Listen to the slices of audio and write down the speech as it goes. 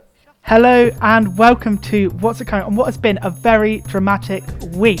Hello and welcome to What's Occurring on what has been a very dramatic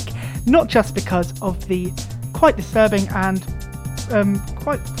week. Not just because of the quite disturbing and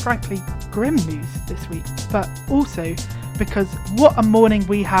quite frankly grim news this week, but also because what a morning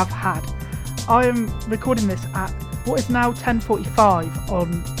we have had. I am recording this at what is now 10:45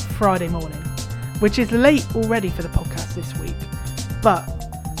 on Friday morning, which is late already for the podcast this week, but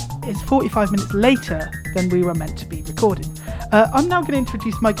it's 45 minutes later than we were meant to be recording. I'm now going to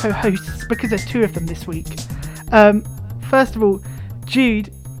introduce my co-hosts because there's two of them this week. First of all,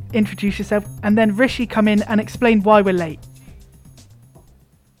 Jude, introduce yourself, and then Rishi, come in and explain why we're late.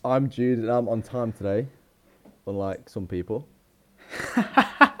 I'm Jude and I'm on time today, unlike some people.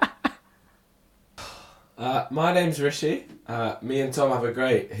 My name's Rishi. Me and Tom have a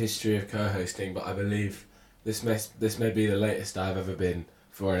great history of co-hosting, but I believe this may be the latest I've ever been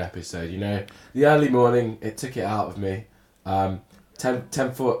for an episode. You know, the early morning, it took it out of me.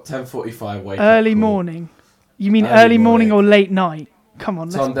 10:45 wake up Early call. morning? You mean early morning or late night? Come on,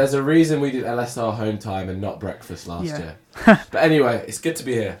 Tom, there's a reason we did LSR home time and not breakfast last year. But anyway, it's good to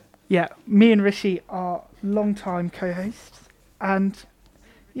be here. Yeah, me and Rishi are long-time co-hosts, and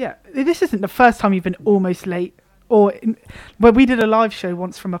yeah, this isn't the first time you've been almost late. Where we did a live show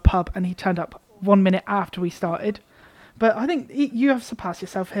once from a pub, and he turned up 1 minute after we started. But I think you have surpassed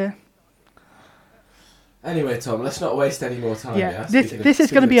yourself here. Anyway, Tom, let's not waste any more time. Yeah, this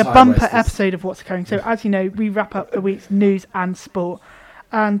is going to be a bumper episode of What's Occurring. So, as you know, we wrap up the week's news and sport.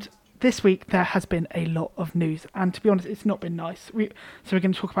 And this week, there has been a lot of news. And to be honest, it's not been nice. So we're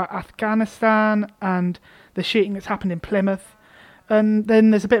going to talk about Afghanistan and the shooting that's happened in Plymouth. And then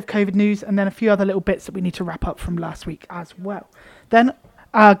there's a bit of COVID news and then a few other little bits that we need to wrap up from last week as well. Then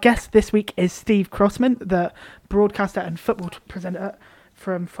our guest this week is Steve Crossman, the broadcaster and football presenter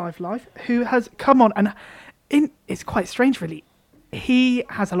from 5 Live, who has come on and it's quite strange really. He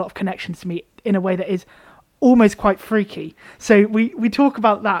has a lot of connections to me in a way that is almost quite freaky. So we talk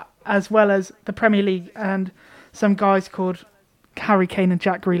about that as well as the Premier League and some guys called Harry Kane and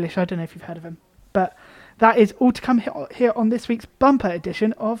Jack Grealish. I don't know if you've heard of him. But that is all to come here on this week's bumper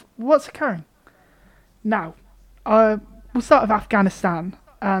edition of What's Occurring. Now, we'll start with Afghanistan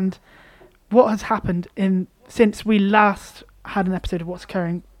and what has happened since we last had an episode of What's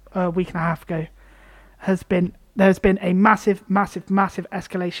Occurring a week and a half ago. There's been a massive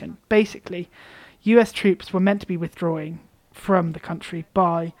escalation. Basically, US troops were meant to be withdrawing from the country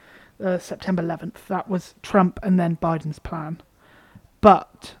by September 11th. That was Trump and then Biden's plan.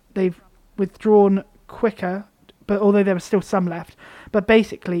 But they've withdrawn quicker, but although there was still some left. But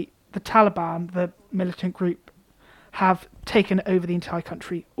basically, the Taliban, the militant group, have taken over the entire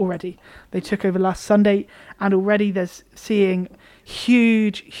country already. They took over last Sunday, and already there's seeing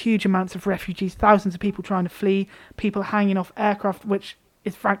huge amounts of refugees, thousands of people trying to flee, people hanging off aircraft, which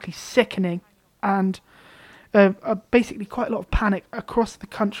is frankly sickening, and basically quite a lot of panic across the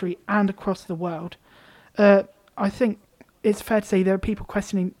country and across the world. I think it's fair to say there are people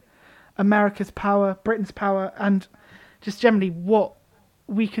questioning America's power, Britain's power, and just generally what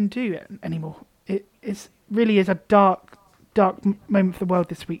we can do anymore. It really is a dark moment for the world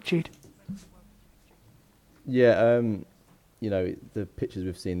this week, Jude. Yeah, the pictures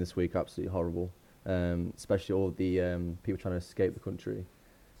we've seen this week are absolutely horrible, especially all the people trying to escape the country,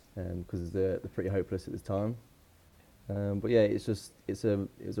 because they're pretty hopeless at this time. But yeah, it was a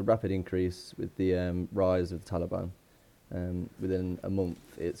rapid increase with the rise of the Taliban. Within a month,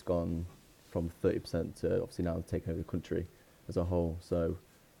 it's gone from 30% to obviously now taking over the country as a whole. So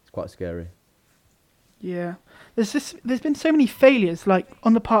it's quite scary. Yeah, there's been so many failures, like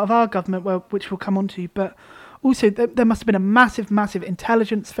on the part of our government, which we'll come on to, but also there must have been a massive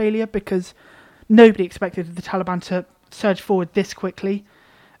intelligence failure because nobody expected the Taliban to surge forward this quickly.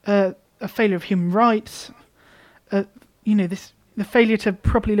 A failure of human rights, the failure to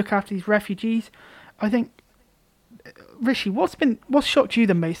properly look after these refugees. I think, Rishi, what's shocked you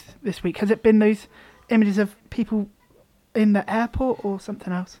the most this week? Has it been those images of people in the airport or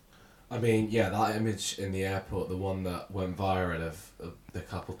something else? I mean, yeah, that image in the airport, the one that went viral of the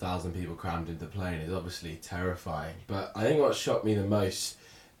couple thousand people crammed into the plane, is obviously terrifying. But I think what shocked me the most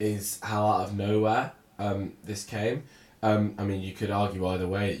is how out of nowhere this came. I mean, you could argue either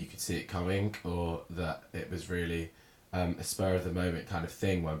way, that you could see it coming, or that it was really a spur of the moment kind of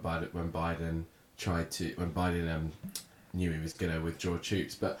thing when Biden knew he was going to withdraw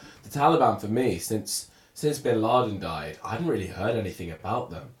troops. But the Taliban, for me, since Bin Laden died, I hadn't really heard anything about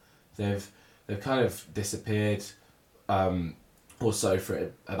them. They've kind of disappeared or so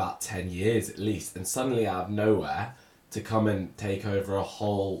for about 10 years at least, and suddenly out of nowhere to come and take over a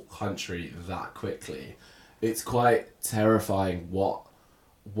whole country that quickly, it's quite terrifying what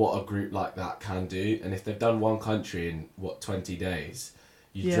what a group like that can do. And if they've done one country in 20 days,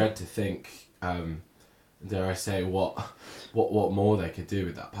 you Yeah. dread to think, dare I say, what more they could do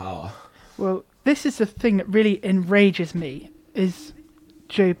with that power. Well, this is the thing that really enrages me, is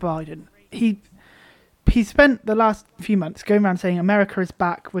Joe Biden. He spent the last few months going around saying America is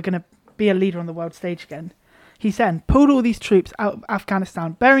back, we're going to be a leader on the world stage again. He's then pulled all these troops out of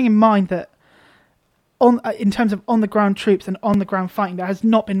Afghanistan, bearing in mind that in terms of on-the-ground troops and on-the-ground fighting, there has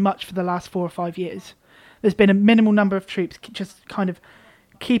not been much for the last 4 or 5 years. There's been a minimal number of troops just kind of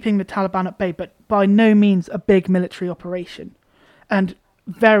keeping the Taliban at bay, but by no means a big military operation. And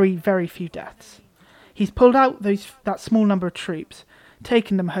very, very few deaths. He's pulled out that small number of troops,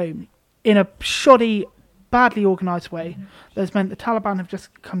 taken them home in a shoddy, badly organised way. That's meant the Taliban have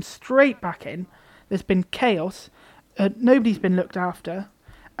just come straight back in. There's been chaos. Nobody's been looked after.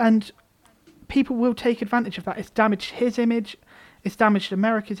 And people will take advantage of that. It's damaged his image. It's damaged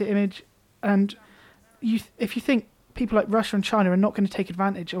America's image. And if you think people like Russia and China are not going to take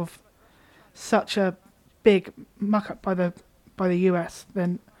advantage of such a big muck-up by the US,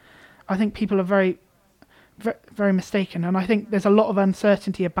 then I think people are very, very, very mistaken. And I think there's a lot of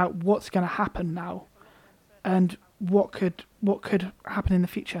uncertainty about what's going to happen now and what could happen in the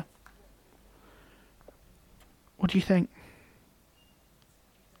future. What do you think?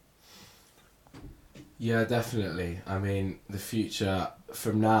 Yeah, definitely. I mean, the future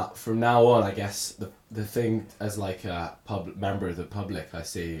from now on, I guess the thing as like a member of the public I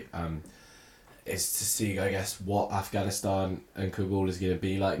see is to see, I guess, what Afghanistan and Kabul is going to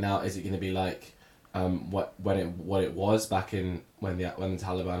be like now. Is it going to be like what it was back in when the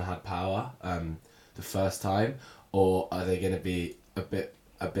Taliban had power the first time, or are they going to be a bit?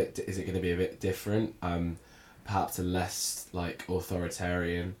 Is it going to be a bit different? Perhaps a less like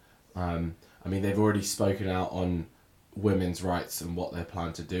authoritarian. I mean, they've already spoken out on women's rights and what they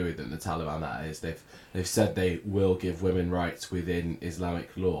plan to do with them. The Taliban, that is, they've said they will give women rights within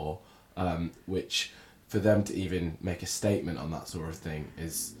Islamic law, which for them to even make a statement on that sort of thing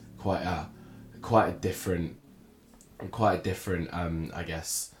is quite a different, I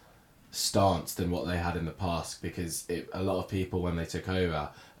guess, stance than what they had in the past. Because a lot of people, when they took over,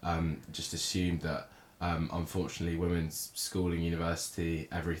 just assumed that unfortunately women's schooling, university,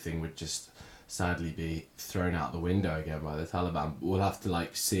 everything would just sadly be thrown out the window again by the Taliban. We'll have to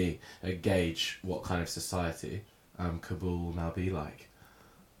see and gauge what kind of society Kabul will now be like.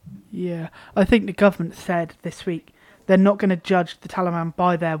 Yeah, I think the government said this week they're not going to judge the Taliban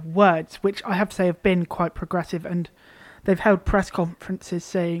by their words, which I have to say have been quite progressive, and they've held press conferences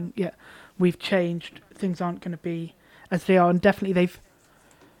saying, yeah, we've changed, things aren't going to be as they are, and definitely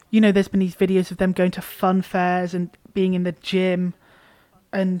there's been these videos of them going to fun fairs and being in the gym,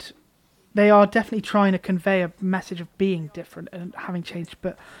 and they are definitely trying to convey a message of being different and having changed,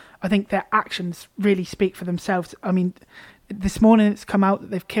 but I think their actions really speak for themselves. I mean, this morning it's come out that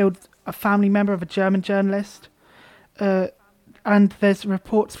they've killed a family member of a German journalist, and there's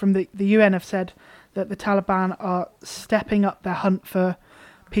reports from the UN have said that the Taliban are stepping up their hunt for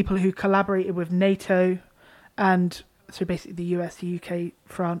people who collaborated with NATO, and so basically the US, the UK,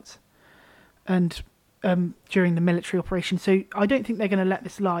 France, and during the military operation. So I don't think they're going to let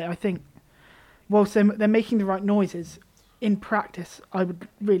this lie. I think whilst they're making the right noises, in practice, I would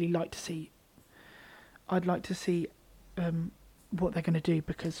really like to see. I'd like to see what they're going to do,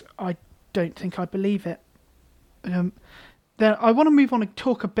 because I don't think I believe it. Then I want to move on and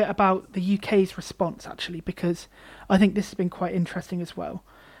talk a bit about the UK's response, actually, because I think this has been quite interesting as well.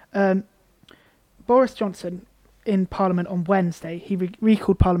 Boris Johnson in Parliament on Wednesday, he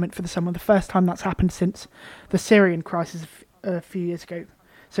recalled Parliament for the summer, the first time that's happened since the Syrian crisis a few years ago.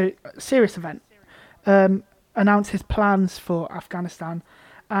 So, a serious event. Announced his plans for Afghanistan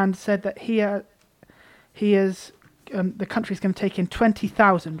and said that he has the country is going to take in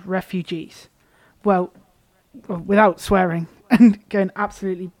 20,000 refugees. Well, without swearing and going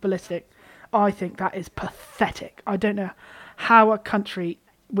absolutely ballistic, I think that is pathetic. I don't know how a country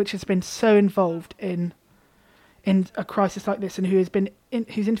which has been so involved in a crisis like this and who's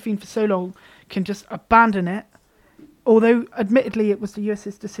intervened for so long can just abandon it. Although, admittedly, it was the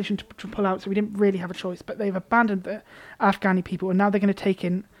US's decision to pull out, so we didn't really have a choice. But they've abandoned the Afghani people, and now they're going to take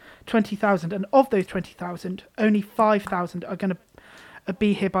in 20,000. And of those 20,000, only 5,000 are going to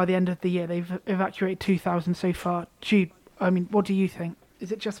be here by the end of the year. They've evacuated 2,000 so far. Jude, I mean, what do you think?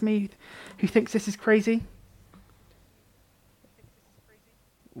 Is it just me who thinks this is crazy?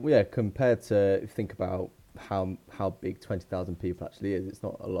 Well, yeah, compared to, if you think about how big 20,000 people actually is, it's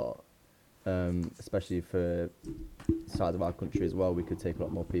not a lot. Especially for the size of our country as well, we could take a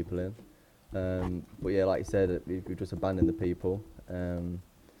lot more people in. But yeah, like you said, we've just abandoned the people.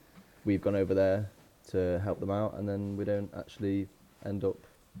 we've gone over there to help them out, and then we don't actually end up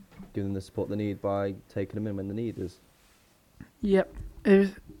giving them the support they need by taking them in when the need is. Yep.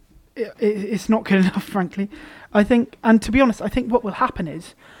 It's not good enough, frankly. I think, and to be honest, I think what will happen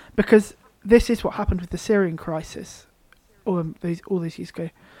is, because this is what happened with the Syrian crisis, or all those years ago,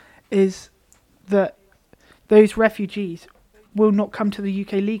 is that those refugees will not come to the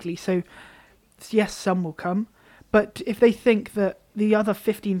UK legally. So, yes, some will come, but if they think that the other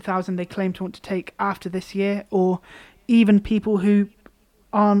 15,000 they claim to want to take after this year, or even people who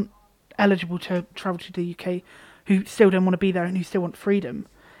aren't eligible to travel to the UK, who still don't want to be there and who still want freedom,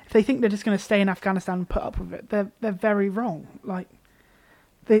 if they think they're just going to stay in Afghanistan and put up with it, they're very wrong. Like,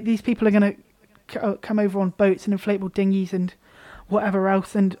 these people are going to come over on boats and inflatable dinghies and whatever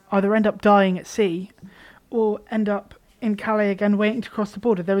else, and either end up dying at sea or end up in Calais again waiting to cross the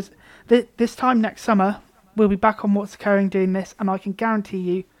border. There was this time next summer, we'll be back on What's Occurring doing this, and I can guarantee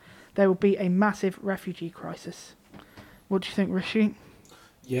you there will be a massive refugee crisis. What do you think, Rishi?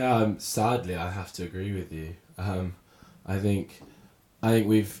 Yeah, sadly, I have to agree with you. I think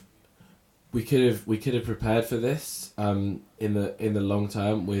we could have prepared for this in the long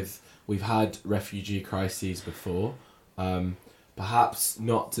term. We've had refugee crises before, perhaps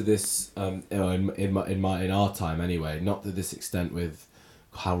not to this in our time anyway, not to this extent with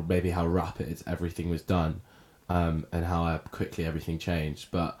how rapid everything was done, and how quickly everything changed.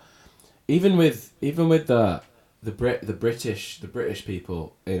 But even with the British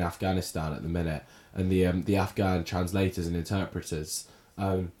people in Afghanistan at the minute, and the Afghan translators and interpreters,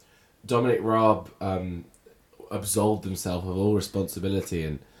 Dominic Raab absolved himself of all responsibility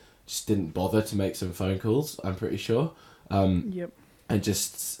and just didn't bother to make some phone calls, I'm pretty sure, Yep. and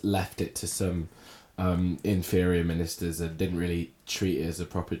just left it to some inferior ministers and didn't really treat it as a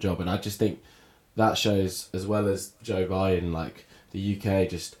proper job. And I just think that shows, as well as Joe Biden, like, the UK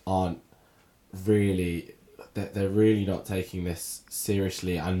just aren't really, they're really not taking this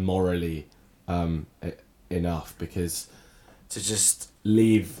seriously and morally enough, because to just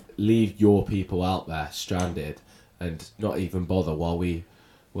leave your people out there stranded and not even bother while we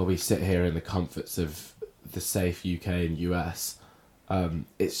sit here in the comforts of the safe UK and US,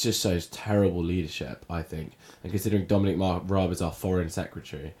 it just shows terrible leadership, I think. And considering Dominic Raab is our foreign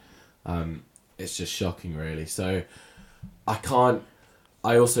secretary, it's just shocking, really. So I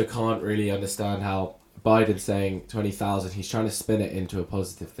also can't really understand how Biden saying 20,000, he's trying to spin it into a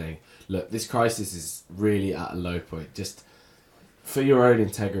positive thing. Look, this crisis is really at a low point. Just for your own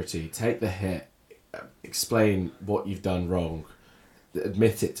integrity, take the hit, explain what you've done wrong,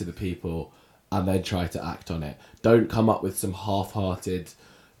 admit it to the people, and then try to act on it. Don't come up with some half-hearted,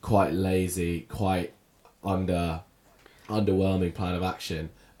 quite lazy, quite underwhelming plan of action,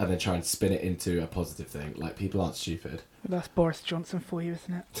 and then try and spin it into a positive thing. Like, people aren't stupid. That's Boris Johnson for you,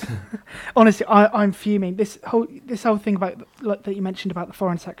 isn't it? Honestly, I'm fuming. This whole thing about, like, that you mentioned about the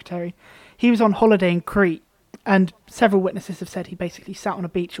foreign secretary, he was on holiday in Crete, and several witnesses have said he basically sat on a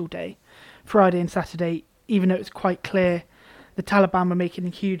beach all day, Friday and Saturday, even though it was quite clear the Taliban were making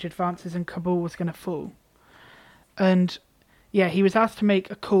huge advances and Kabul was going to fall. And yeah, he was asked to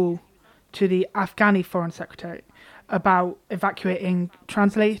make a call to the Afghani foreign secretary about evacuating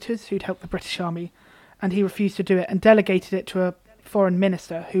translators who'd help the British army, and he refused to do it and delegated it to a foreign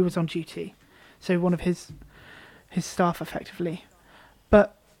minister who was on duty, so one of his staff effectively.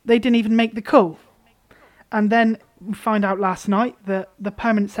 But they didn't even make the call. And then we find out last night that the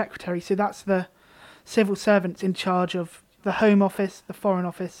permanent secretary, so that's the civil servants in charge of the Home Office, the Foreign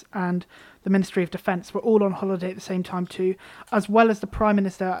Office, and the Ministry of Defence, were all on holiday at the same time too, as well as the Prime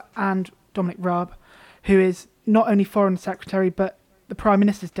Minister and Dominic Raab, who is not only Foreign Secretary but the Prime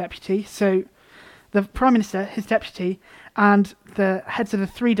Minister's deputy. So the Prime Minister, his deputy, and the heads of the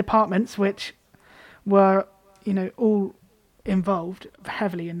three departments, which were, all involved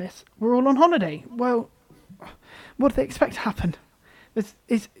heavily in this, were all on holiday. Well, what do they expect to happen? This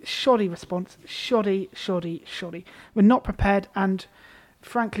is shoddy response. Shoddy. We're not prepared, and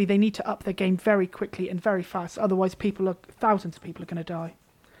frankly, they need to up their game very quickly and very fast. Otherwise, thousands of people are going to die.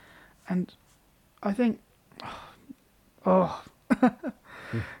 And I think,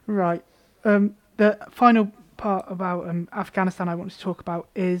 right. The final part about Afghanistan I want to talk about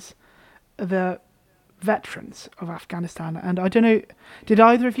is the veterans of Afghanistan. And I don't know, did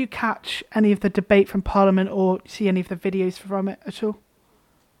either of you catch any of the debate from Parliament or see any of the videos from it at all?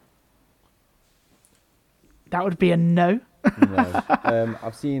 That would be a no. No.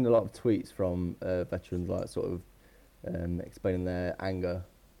 I've seen a lot of tweets from veterans, like, sort of explaining their anger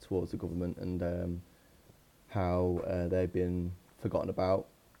towards the government and how they've been forgotten about.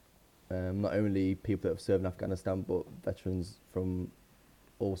 Not only people that have served in Afghanistan, but veterans from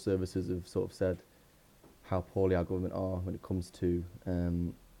all services have sort of said how poorly our government are when it comes to,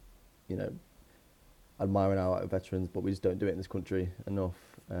 you know, admiring our veterans, but we just don't do it in this country enough.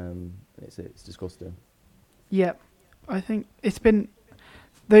 It's disgusting. Yeah, I think it's been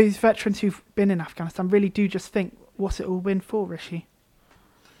those veterans who've been in Afghanistan really do just think, what's it all been for, Rishi?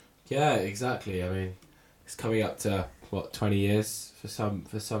 Yeah, exactly. I mean, it's coming up to 20 years for some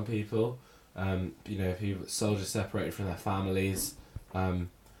people. You know, soldiers separated from their families. I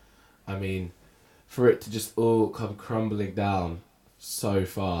mean, for it to just all come crumbling down so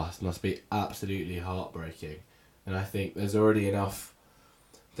fast must be absolutely heartbreaking. And I think there's already enough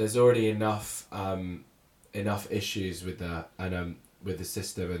issues with the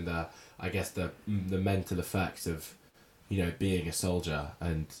system and I guess the mental effects of, you know, being a soldier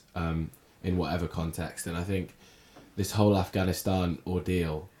and in whatever context. And I think this whole Afghanistan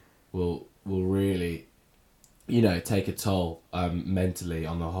ordeal will really, you know, take a toll mentally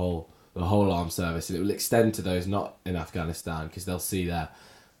on the whole armed service, and it will extend to those not in Afghanistan, because they'll see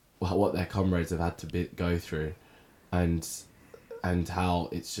what their comrades have had to go through, and how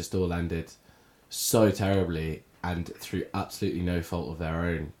it's just all ended so terribly and through absolutely no fault of their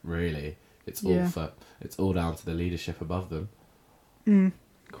own. Really, it's all down to the leadership above them.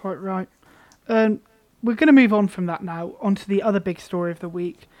 Quite right. We're going to move on from that now onto the other big story of the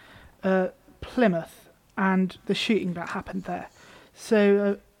week, Plymouth and the shooting that happened there.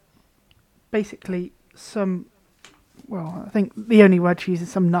 So basically, I think the only word to use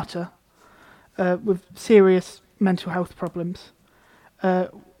is some nutter with serious mental health problems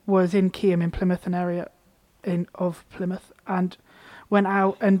was in Keam in Plymouth, an area of Plymouth, and went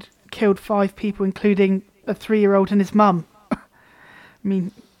out and killed 5 people, including a 3-year-old and his mum. I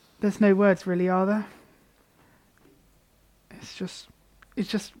mean, there's no words really, are there? It's just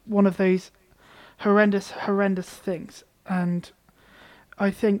one of those horrendous things, and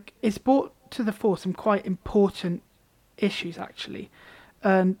I think it's brought to the fore some quite important issues, actually.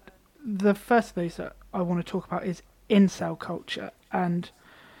 And the first of those that I want to talk about is incel culture. And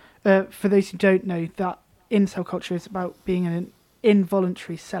for those who don't know, that incel culture is about being an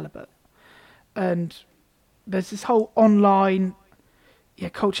involuntary celibate. And there's this whole online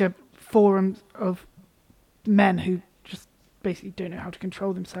culture forums of men who just basically don't know how to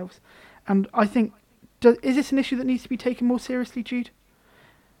control themselves. And I think, is this an issue that needs to be taken more seriously, Jude?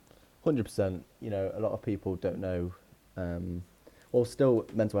 100%. You know, a lot of people don't know. Still,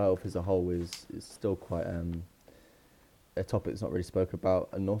 mental health as a whole is still quite a topic that's not really spoken about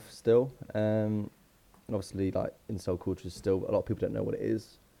enough still. And obviously, like, incel culture is still, a lot of people don't know what it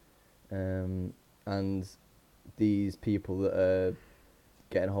is. And these people that are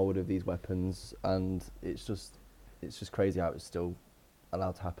getting hold of these weapons, and it's just crazy how it's still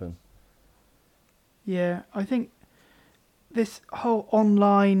allowed to happen. Yeah, I think this whole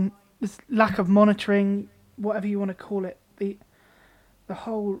online, this lack of monitoring, whatever you want to call it, the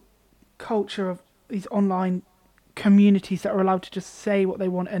whole culture of these online communities that are allowed to just say what they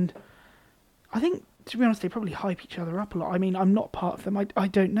want, and I think, to be honest, they probably hype each other up a lot. I mean, I'm not part of them, I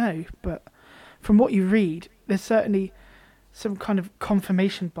don't know, but from what you read, there's certainly some kind of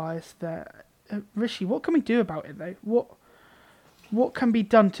confirmation bias there. Rishi, what can we do about it, though? What can be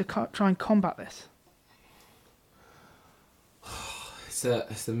done to try and combat this?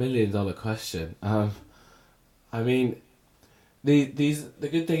 It's a $1 million question. I mean, the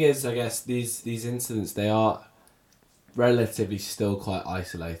good thing is, I guess, these incidents, they are relatively still quite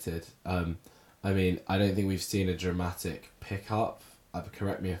isolated. I mean, I don't think we've seen a dramatic pickup.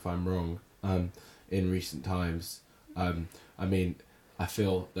 Correct me if I'm wrong. In recent times, I mean, I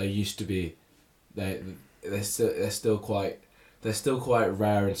feel they used to be. They're still quite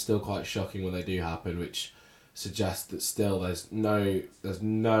rare and still quite shocking when they do happen, which suggests that still there's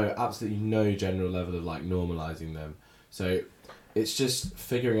absolutely no general level of like normalizing them. So it's just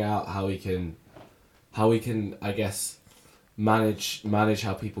figuring out how we can I guess manage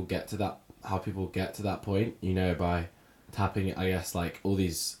how people get to that point, you know, by tapping, I guess, like all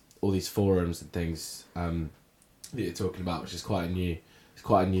these forums and things that you're talking about, which is quite a new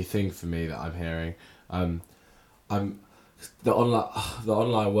thing for me that I'm hearing. The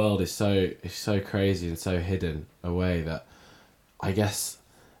online world is so crazy and so hidden away that I guess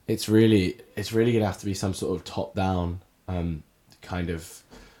it's really gonna have to be some sort of top down kind of,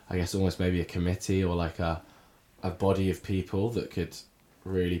 I guess, almost maybe a committee or like a body of people that could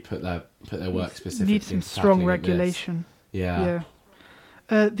really put their work specifically. Need some strong regulation. Yeah.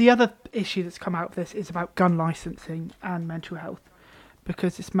 The other issue that's come out of this is about gun licensing and mental health,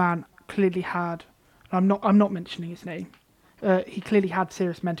 because this man clearly had, I'm not mentioning his name, he clearly had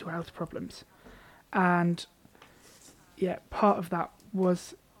serious mental health problems, and part of that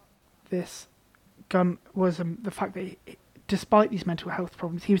was this gun was the fact that despite these mental health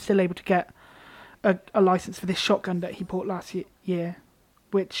problems, he was still able to get a license for this shotgun that he bought last year,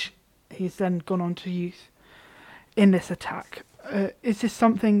 which he's then gone on to use in this attack. Is this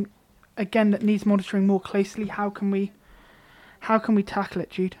something, again, that needs monitoring more closely? How can we tackle it,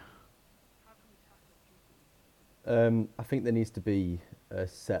 Jude? I think there needs to be a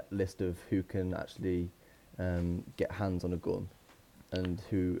set list of who can actually get hands on a gun, and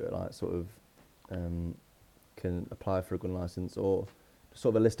who can apply for a gun license, or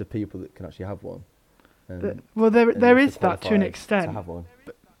sort of a list of people that can actually have one. There is that to an extent. To have one.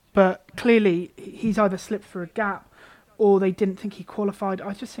 But clearly he's either slipped through a gap, or they didn't think he qualified.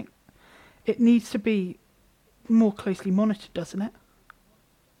 I just think it needs to be more closely monitored, doesn't it?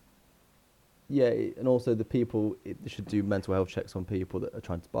 Yeah, and also they should do mental health checks on people that are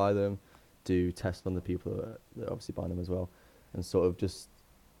trying to buy them, do tests on the people that are obviously buying them as well, and sort of just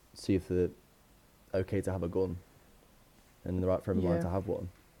see if they're okay to have a gun and in the right frame of mind to have one.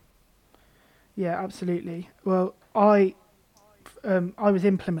 Yeah, absolutely. Well, I was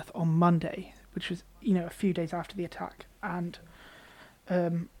in Plymouth on Monday, which was a few days after the attack, and I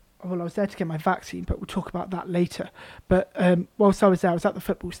was there to get my vaccine, but we'll talk about that later. But whilst I was there, I was at the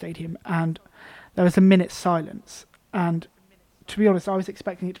football stadium, and there was a minute's silence. And to be honest, I was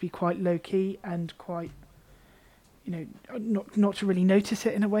expecting it to be quite low key and quite, not to really notice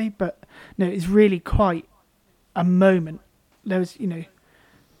it in a way. But no, it's really quite a moment. There was,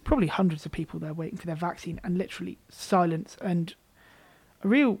 probably hundreds of people there waiting for their vaccine, and literally silence and a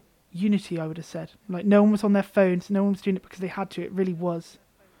real unity, I would have said. Like, no one was on their phones, no one was doing it because they had to. It really was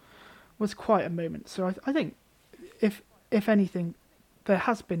quite a moment. So I think if anything, there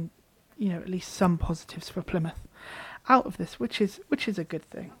has been at least some positives for Plymouth out of this, which is a good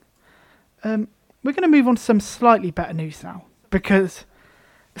thing. We're going to move on to some slightly better news now, because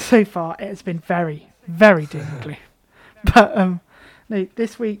so far it has been very, very doom and gloom. But no,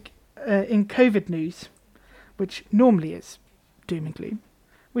 this week in COVID news, which normally is doom and gloom,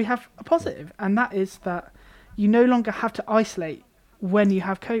 we have a positive, and that is that you no longer have to isolate when you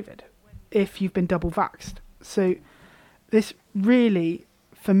have COVID if you've been double vaxxed. So this really,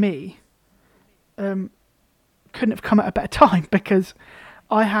 for me, couldn't have come at a better time, because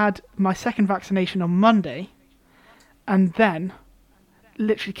I had my second vaccination on Monday, and then,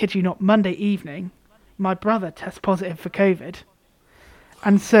 literally kid you not, Monday evening, my brother tests positive for COVID,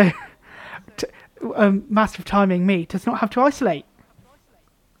 and so massive timing, me does not have to isolate.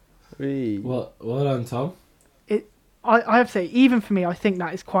 Well done, Tom. I have to say, even for me, I think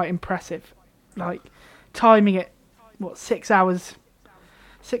that is quite impressive. Like, timing it, 6 hours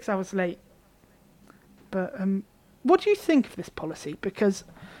late. But what do you think of this policy? Because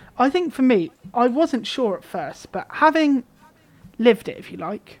I think for me, I wasn't sure at first, but having lived it, if you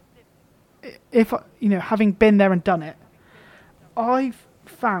like, having been there and done it, I've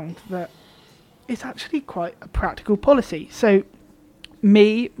found that it's actually quite a practical policy. So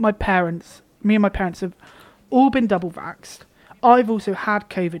me and my parents have all been double vaxxed. I've also had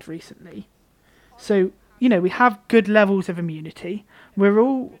COVID recently. So, we have good levels of immunity. We're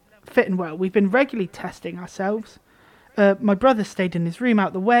all fit and well. We've been regularly testing ourselves. My brother stayed in his room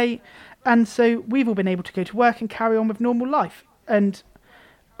out the way. And so we've all been able to go to work and carry on with normal life. And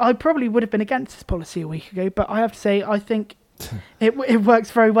I probably would have been against this policy a week ago, but I have to say, I think it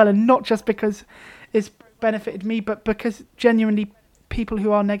works very well. And not just because it's benefited me, but because genuinely people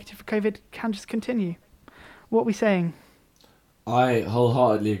who are negative for COVID can just continue. What are we saying? I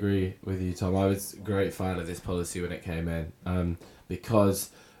wholeheartedly agree with you, Tom. I was a great fan of this policy when it came in,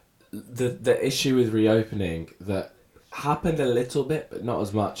 because the issue with reopening that happened a little bit, but not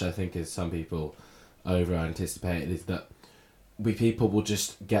as much, I think, as some people over anticipated, is that people will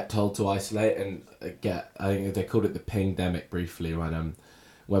just get told to isolate and I think they called it the pingdemic briefly, when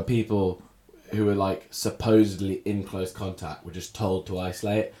people who were like supposedly in close contact were just told to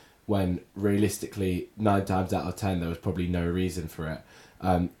isolate, when realistically 9 times out of 10 there was probably no reason for it,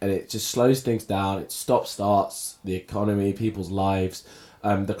 and it just slows things down. It starts the economy, people's lives.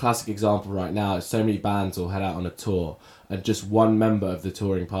 The classic example right now is so many bands will head out on a tour, and just one member of the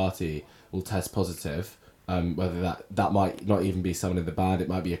touring party will test positive, whether that might not even be someone in the band, it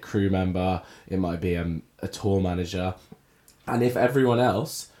might be a crew member, it might be a tour manager, and if everyone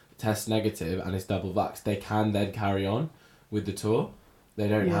else tests negative and is double vaxxed, they can then carry on with the tour. They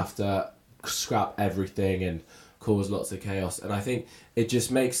don't have to scrap everything and cause lots of chaos. And I think it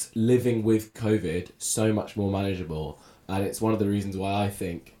just makes living with COVID so much more manageable. And it's one of the reasons why I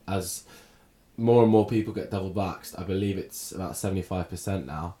think as more and more people get double vaxxed, I believe it's about 75%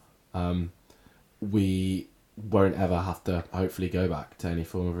 now, we won't ever have to hopefully go back to any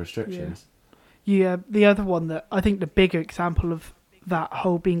form of restrictions. Yeah, the other one that I think the bigger example of that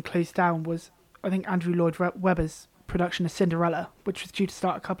whole being closed down was, I think, Andrew Lloyd Webber's production of Cinderella, which was due to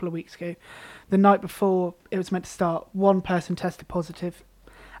start a couple of weeks ago. The night before it was meant to start, one person tested positive,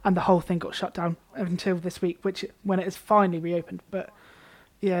 and the whole thing got shut down until this week, when it has finally reopened. But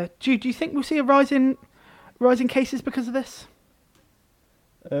yeah, do you think we'll see a rise in cases because of this?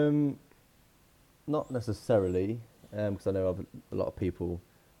 Not necessarily, because I know a lot of people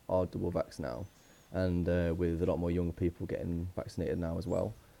are double vaxxed now, and with a lot more younger people getting vaccinated now as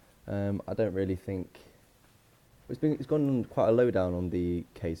well. I don't really think it's gone quite a low down on the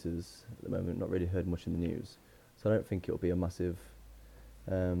cases at the moment. Not really heard much in the news, so I don't think it'll be a massive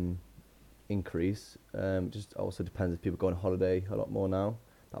increase. Just also depends if people go on holiday a lot more now.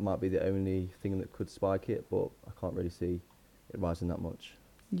 That might be the only thing that could spike it, but I can't really see it rising that much.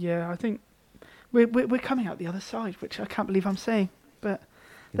 Yeah, I think we're coming out the other side, which I can't believe I'm saying, but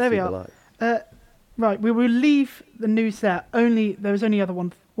there we are. Right, we will leave the news there. There was only other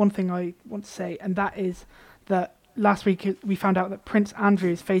one thing I want to say, and that is that last week we found out that Prince Andrew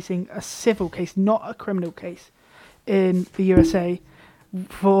is facing a civil case, not a criminal case, in the USA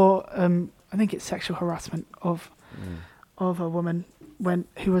for I think it's sexual harassment of a woman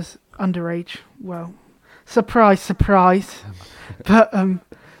who was underage. Well, surprise, surprise. But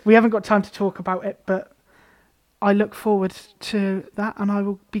we haven't got time to talk about it, but I look forward to that, and I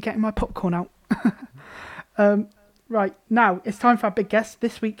will be getting my popcorn out. Right, now it's time for our big guest.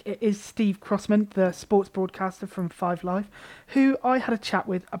 This week it is Steve Crossman, the sports broadcaster from 5 Live, who I had a chat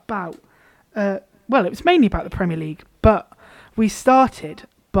with about, it was mainly about the Premier League, but we started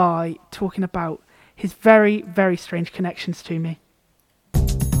by talking about his very, very strange connections to me.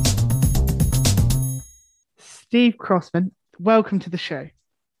 Steve Crossman, welcome to the show.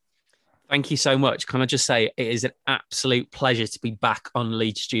 Thank you so much. Can I just say it is an absolute pleasure to be back on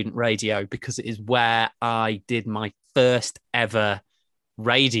Leeds Student Radio, because it is where I did my first ever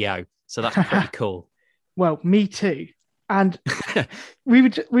radio. So that's pretty cool. Well, me too. And we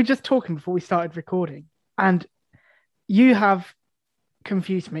were just talking before we started recording, and you have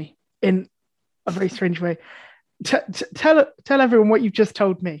confused me in a very strange way. Tell everyone what you've just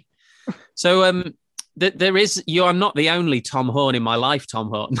told me. So you are not the only Tom Horn in my life, Tom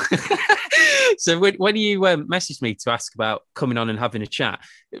Horn. So when you messaged me to ask about coming on and having a chat,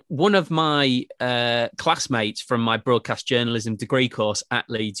 one of my classmates from my broadcast journalism degree course at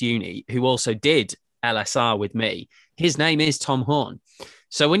Leeds Uni, who also did LSR with me, his name is Tom Horn.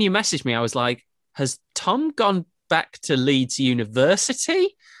 So when you messaged me, I was like, has Tom gone back to Leeds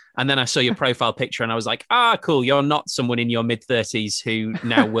University? And then I saw your profile picture and I was like, cool, you're not someone in your mid-30s who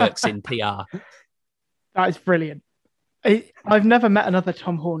now works in PR. That is brilliant. I've never met another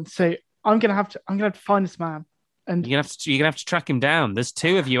Tom Horn, so I'm gonna have to find this man, and you're gonna have to track him down. There's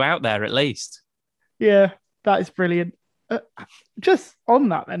 2 of you out there at least. Yeah, that is brilliant. Just on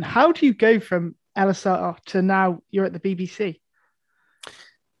that, then, how do you go from LSR to now you're at the BBC?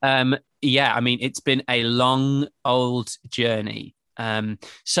 Yeah, I mean, it's been a long, old journey.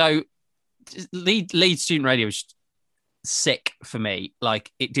 So Leeds Student Radio was sick for me.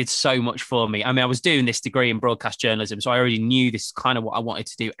 Like, it did so much for me. I mean, I was doing this degree in broadcast journalism, so I already knew this is kind of what I wanted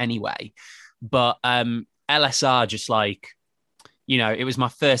to do anyway. But LSR, just like, it was my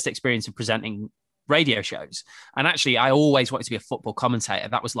first experience of presenting radio shows. And actually, I always wanted to be a football commentator.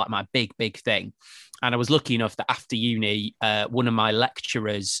 That was like my big, big thing. And I was lucky enough that after uni, one of my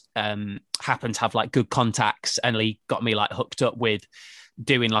lecturers happened to have like good contacts, and he got me like hooked up with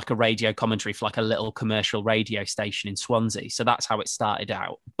doing like a radio commentary for like a little commercial radio station in Swansea. So that's how it started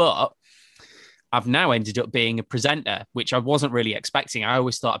out. But I've now ended up being a presenter, which I wasn't really expecting. I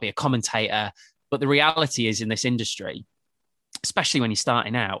always thought I'd be a commentator. But the reality is, in this industry, especially when you're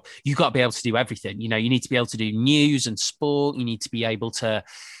starting out, you've got to be able to do everything. You need to be able to do news and sport. You need to be able to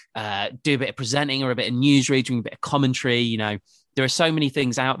do a bit of presenting or a bit of news reading, a bit of commentary. There are so many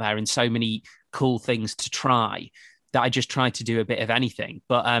things out there and so many cool things to try that I just tried to do a bit of anything.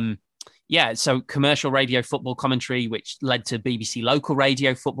 But so commercial radio football commentary, which led to BBC local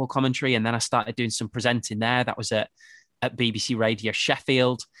radio football commentary. And then I started doing some presenting there. That was at BBC Radio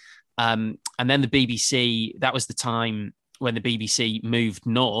Sheffield. And then the BBC, that was the time when the BBC moved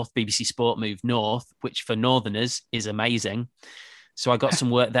north, BBC Sport moved north, which for Northerners is amazing. So I got some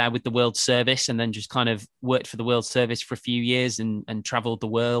work there with the World Service, and then just kind of worked for the World Service for a few years and traveled the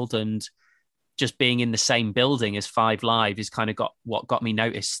world. And just being in the same building as 5 Live is kind of what got me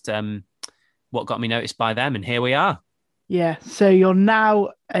noticed by them. And here we are. Yeah. So you're now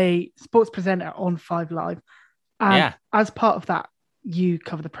a sports presenter on 5 Live. And as part of that, you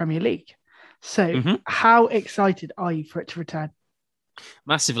cover the Premier League. So, Mhm. how excited are you for it to return?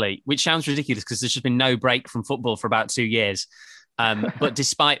 Massively, which sounds ridiculous because there's just been no break from football for about 2 years. But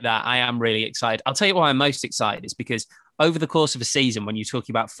despite that, I am really excited. I'll tell you why I'm most excited is because over the course of a season, when you're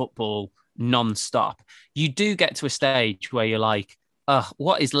talking about football non-stop, you do get to a stage where you're like,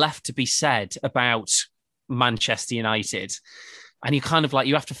 what is left to be said about Manchester United? And you kind of like,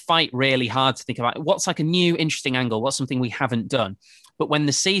 you have to fight really hard to think about what's like a new, interesting angle, what's something we haven't done. But when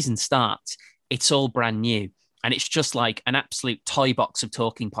the season starts, it's all brand new. And it's just like an absolute toy box of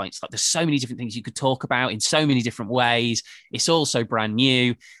talking points. Like there's so many different things you could talk about in so many different ways. It's also brand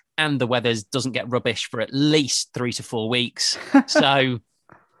new. And the weather doesn't get rubbish for at least 3 to 4 weeks. So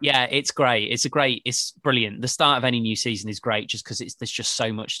yeah, it's great. It's brilliant. The start of any new season is great just because there's just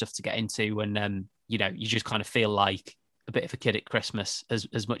so much stuff to get into. And, you just kind of feel like a bit of a kid at Christmas,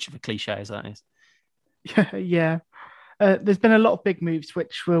 as much of a cliche as that is. Yeah. There's been a lot of big moves,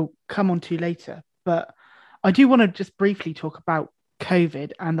 which we'll come on to later. But I do want to just briefly talk about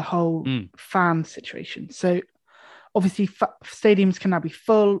COVID and the whole fan situation. So obviously stadiums can now be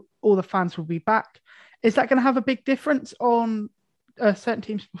full. All the fans will be back. Is that going to have a big difference on certain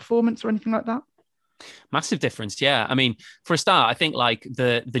teams' performance or anything like that? Massive difference, yeah. I mean, for a start, I think like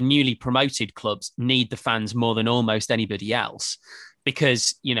the newly promoted clubs need the fans more than almost anybody else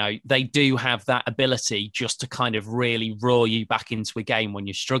because, they do have that ability just to kind of really roar you back into a game when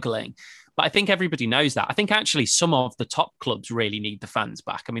you're struggling. But I think everybody knows that. I think actually some of the top clubs really need the fans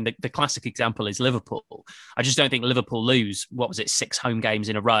back. I mean, the classic example is Liverpool. I just don't think Liverpool lose, 6 home games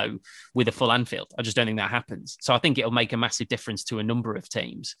in a row with a full Anfield. I just don't think that happens. So I think it'll make a massive difference to a number of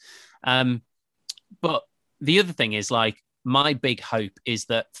teams. But the other thing is like, my big hope is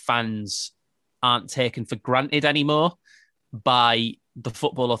that fans aren't taken for granted anymore by the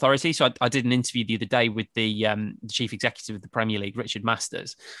Football Authority. So I did an interview the other day with the chief executive of the Premier League, Richard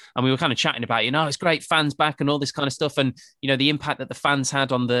Masters, and we were kind of chatting about, it's great, fans back and all this kind of stuff. And, the impact that the fans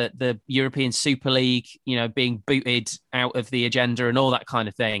had on the European Super League, being booted out of the agenda and all that kind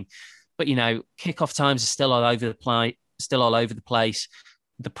of thing. But, kickoff times are still all over the place.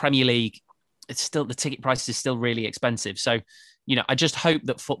 The Premier League, the ticket price is still really expensive. So, I just hope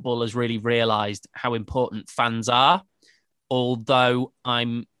that football has really realised how important fans are. Although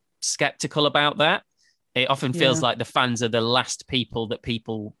I'm skeptical about that. It often feels like the fans are the last people that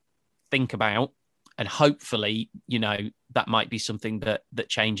people think about. And hopefully, that might be something that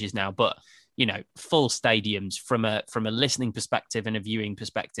changes now. But, full stadiums from a listening perspective and a viewing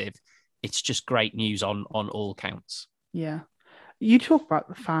perspective, it's just great news on all counts. Yeah. You talk about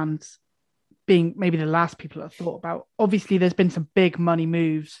the fans being maybe the last people that thought about. Obviously, there's been some big money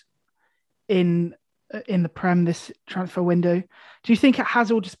moves in the Prem this transfer window. Do you think it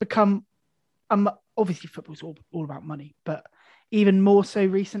has all just become obviously football's all about money, but even more so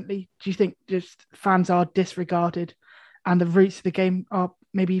recently? Do you think just fans are disregarded and the roots of the game are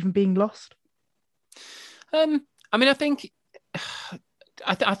maybe even being lost? I mean, I think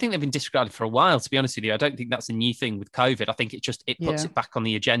they've been disregarded for a while, to be honest with you. I don't think that's a new thing with COVID. I think it puts it back on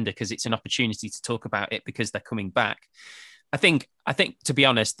the agenda because it's an opportunity to talk about it because they're coming back. I think, to be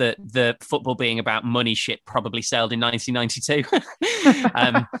honest, that the football being about money ship probably sailed in 1992.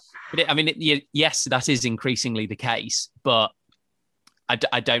 Yes, that is increasingly the case, but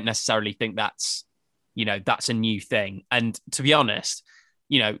I don't necessarily think that's a new thing. And to be honest,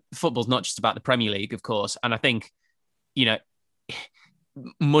 football's not just about the Premier League, of course. And I think,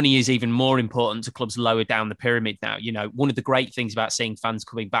 money is even more important to clubs lower down the pyramid now. One of the great things about seeing fans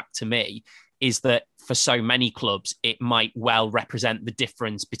coming back to me is that for so many clubs, it might well represent the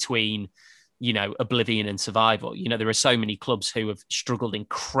difference between, oblivion and survival. There are so many clubs who have struggled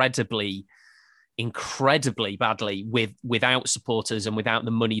incredibly badly without supporters and without the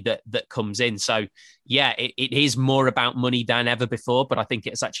money that comes in. So yeah, it is more about money than ever before, but I think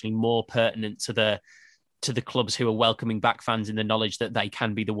it's actually more pertinent to the clubs who are welcoming back fans in the knowledge that they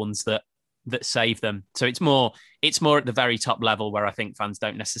can be the ones that save them. So it's more at the very top level where I think fans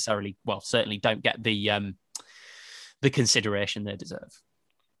don't necessarily, certainly don't get the consideration they deserve.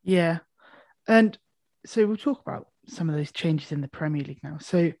 Yeah. And so we'll talk about some of those changes in the Premier League now.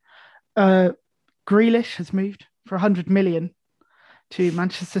 So Grealish has moved for 100 million to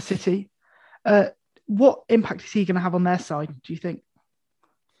Manchester City. What impact is he going to have on their side, do you think?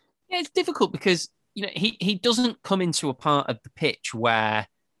 Yeah, it's difficult because, he doesn't come into a part of the pitch where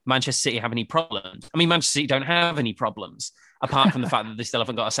Manchester City have any problems. I mean, Manchester City don't have any problems apart from the fact that they still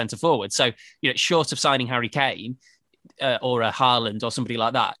haven't got a centre forward. So, short of signing Harry Kane or a Haaland or somebody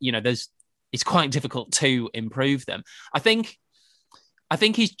like that, it's quite difficult to improve them. I think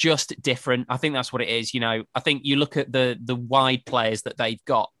he's just different. I think that's what it is. I think you look at the wide players that they've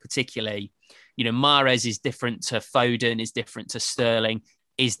got, particularly, You know, Mahrez is different to Foden, is different to Sterling,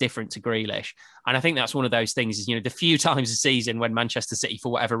 is different to Grealish. And I think that's one of those things is, you know, the few times a season when Manchester City,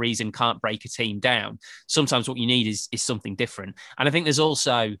 for whatever reason, can't break a team down, sometimes what you need is something different. And I think there's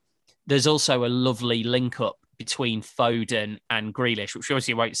also a lovely link up between Foden and Grealish, which we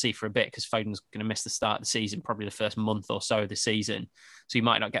obviously won't see for a bit because Foden's going to miss the start of the season, probably the first month or so of the season. So he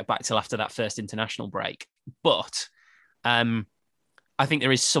might not get back till after that first international break. But I think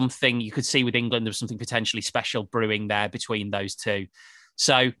there is something you could see with England. There's something potentially special brewing there between those two.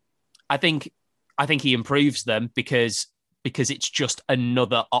 So I think he improves them because it's just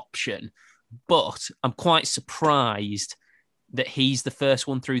another option. But I'm quite surprised that he's the first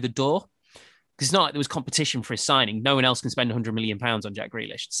one through the door. Because it's not like there was competition for his signing. No one else can spend £100 million on Jack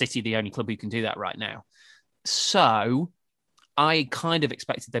Grealish. City, the only club who can do that right now. So I kind of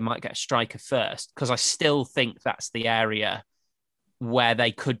expected they might get a striker first because I still think that's the area where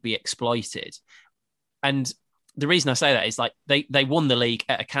they could be exploited. And the reason I say that is like they won the league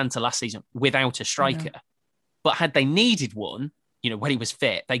at a canter last season without a striker. Yeah. But had they needed one, you know, when he was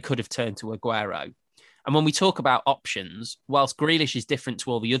fit, they could have turned to Aguero. And when we talk about options, whilst Grealish is different to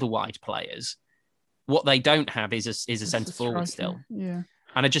all the other wide players, what they don't have is a centre forward still. Yeah.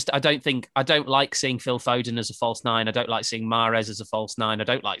 And I don't like seeing Phil Foden as a false nine. I don't like seeing Mahrez as a false nine. I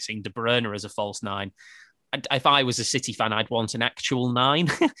don't like seeing De Bruyne as a false nine. If I was a City fan, I'd want an actual nine.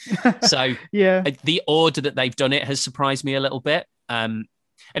 So yeah, the order that they've done it has surprised me a little bit. And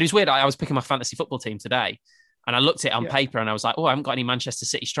it was weird. I was picking my fantasy football team today and I looked at it on paper and I was like, oh, I haven't got any Manchester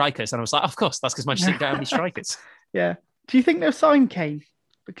City strikers. And I was like, of course, that's because Manchester City don't have any strikers. Yeah. Do you think they'll sign Kane?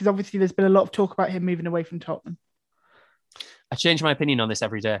 Because obviously there's been a lot of talk about him moving away from Tottenham. I change my opinion on this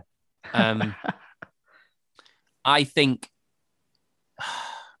every day. I think...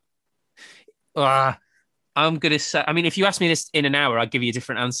 I'm going to say, I mean, if you ask me this in an hour, I'd give you a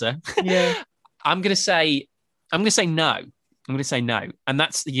different answer. Yeah. I'm going to say no. I'm going to say no. And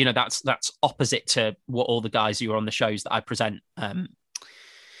that's, you know, that's opposite to what all the guys who are on the shows that I present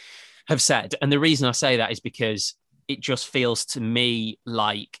have said. And the reason I say that is because it just feels to me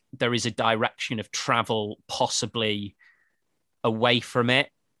like there is a direction of travel possibly away from it.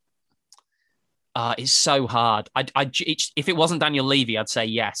 It's so hard. If it wasn't Daniel Levy, I'd say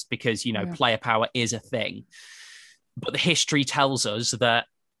yes, because, you know, player power is a thing. But the history tells us that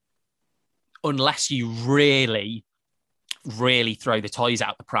unless you really, really throw the toys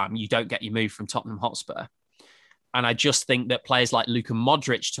out the pram, you don't get your move from Tottenham Hotspur. And I just think that players like Luka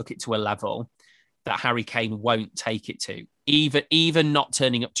Modric took it to a level that Harry Kane won't take it to. Even not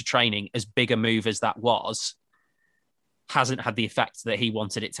turning up to training, as big a move as that was, hasn't had the effect that he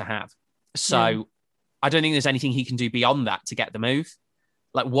wanted it to have. So I don't think there's anything he can do beyond that to get the move.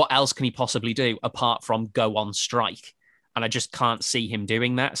 Like, what else can he possibly do apart from go on strike? And I just can't see him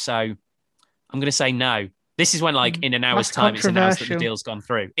doing that. So I'm going to say no. This is when, like, in an hour's time, it's announced that the deal's gone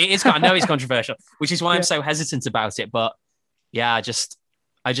through. I know it's controversial, which is why I'm so hesitant about it. But yeah, I just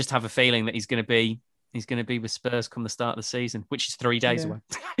have a feeling that he's going to be with Spurs come the start of the season, which is 3 days away.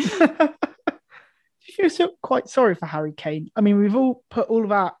 Do you feel quite sorry for Harry Kane? I mean, we've all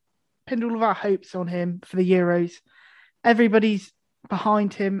pinned all of our hopes on him for the Euros. Everybody's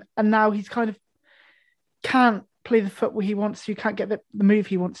behind him, and now he's kind of can't play the football he wants to, can't get the move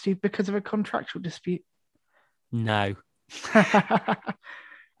he wants to because of a contractual dispute. No.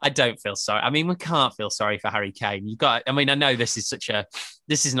 I don't feel sorry. I mean, we can't feel sorry for Harry Kane. I know this is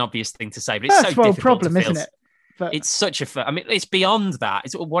an obvious thing to say, but it's so difficult problem, to feel, isn't it? But it's such a, I mean, it's beyond that.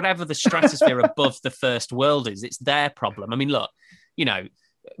 It's whatever the stratosphere above the first world is, it's their problem. I mean, look, you know,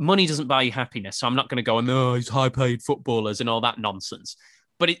 money doesn't buy you happiness. So I'm not going to go and, oh, he's high paid footballers and all that nonsense.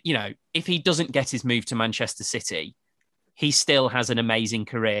 But, you know, if he doesn't get his move to Manchester City, he still has an amazing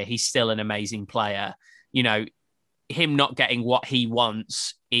career. He's still an amazing player. You know, him not getting what he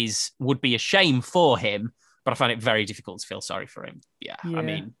wants would be a shame for him, but I find it very difficult to feel sorry for him. Yeah. I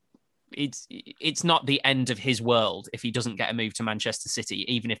mean, it's not the end of his world if he doesn't get a move to Manchester City,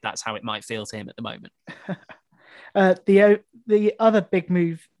 even if that's how it might feel to him at the moment. The other big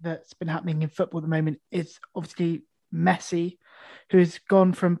move that's been happening in football at the moment is obviously Messi, who has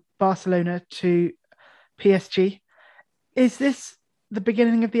gone from Barcelona to PSG. Is this the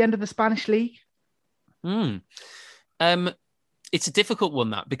beginning of the end of the Spanish league? It's a difficult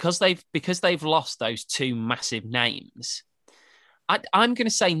one, that, because they've lost those two massive names. I'm going to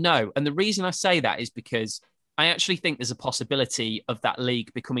say no. And the reason I say that is because I actually think there's a possibility of that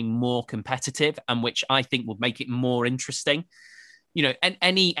league becoming more competitive, and which I think would make it more interesting. You know, and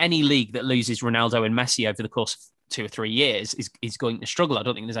any league that loses Ronaldo and Messi over the course of 2 or 3 years is going to struggle. I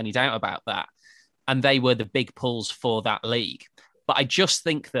don't think there's any doubt about that. And they were the big pulls for that league. But I just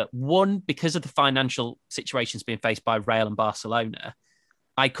think that, one, because of the financial situations being faced by Real and Barcelona,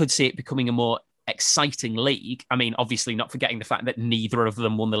 I could see it becoming a more exciting league. I mean, obviously not forgetting the fact that neither of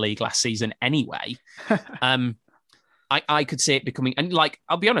them won the league last season anyway. I could see it becoming, and like,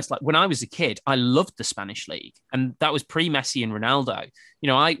 I'll be honest, like when I was a kid, I loved the Spanish league, and that was pre-Messi and Ronaldo. You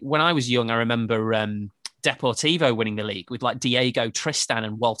know, when I was young, I remember Deportivo winning the league with like Diego Tristan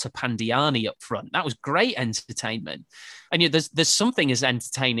and Walter Pandiani up front. That was great entertainment. And you know, there's something as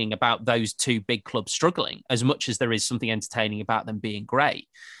entertaining about those two big clubs struggling as much as there is something entertaining about them being great.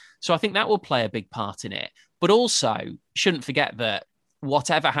 So I think that will play a big part in it. But also, shouldn't forget that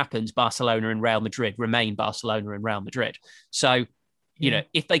whatever happens, Barcelona and Real Madrid remain Barcelona and Real Madrid. So, you know,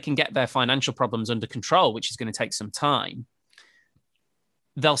 if they can get their financial problems under control, which is going to take some time,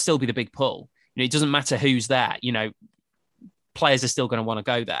 they'll still be the big pull. You know, it doesn't matter who's there. You know, players are still going to want to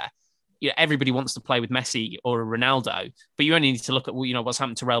go there. You know, everybody wants to play with Messi or Ronaldo, but you only need to look at, you know, what's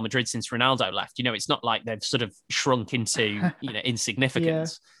happened to Real Madrid since Ronaldo left. You know, it's not like they've sort of shrunk into, you know,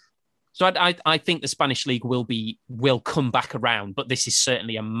 insignificance. So I think the Spanish league will come back around, but this is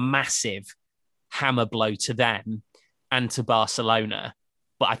certainly a massive hammer blow to them and to Barcelona.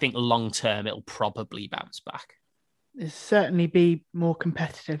 But I think long term it'll probably bounce back. It'll certainly be more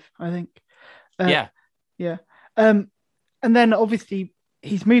competitive, I think. Yeah. And then obviously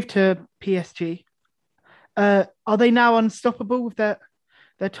he's moved to PSG. Are they now unstoppable with their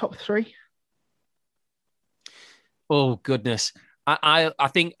top three? Oh goodness. I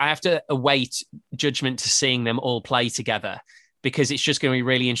think I have to await judgment to seeing them all play together, because it's just going to be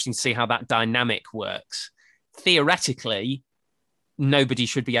really interesting to see how that dynamic works. Theoretically, nobody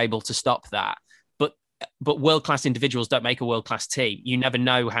should be able to stop that. But world-class individuals don't make a world-class team. You never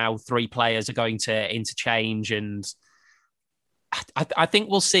know how three players are going to interchange. And I think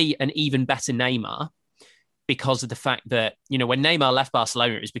we'll see an even better Neymar, because of the fact that, you know, when Neymar left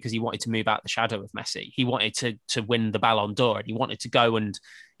Barcelona, it was because he wanted to move out the shadow of Messi. He wanted to win the Ballon d'Or, and he wanted to go and,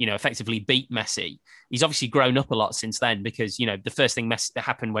 you know, effectively beat Messi. He's obviously grown up a lot since then, because, you know, the first thing that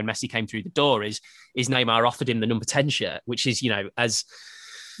happened when Messi came through the door is Neymar offered him the number 10 shirt, which is, you know, as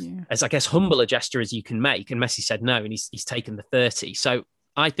I guess humble a gesture as you can make. And Messi said no, and he's taken the 30. So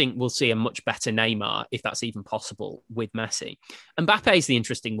I think we'll see a much better Neymar, if that's even possible, with Messi. Mbappe is the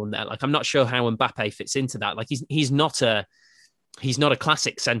interesting one there. Like, I'm not sure how Mbappe fits into that. Like, he's not a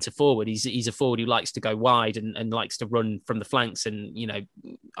classic centre forward. He's a forward who likes to go wide and likes to run from the flanks. And, you know,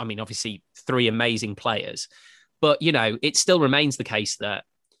 I mean, obviously 3 amazing players, but, you know, it still remains the case that,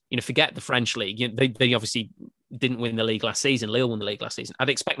 you know, forget the French league. You know, they obviously didn't win the league last season. Lille won the league last season. I'd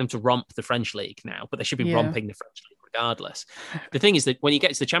expect them to romp the French league now, but they should be romping the French league regardless. The thing is that when you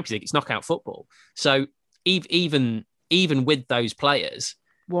get to the Champions League, it's knockout football. So even with those players,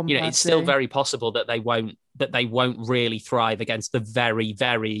 you know, it's still very possible that they won't really thrive against the very,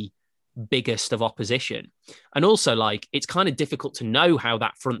 very biggest of opposition. And also, like, it's kind of difficult to know how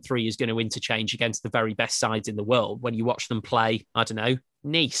that front three is going to interchange against the very best sides in the world when you watch them play, I don't know,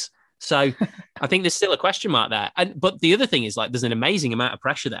 Nice. So I think there's still a question mark there. But the other thing is, like, there's an amazing amount of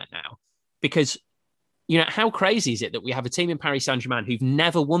pressure there now, because, you know, how crazy is it that we have a team in Paris Saint-Germain who've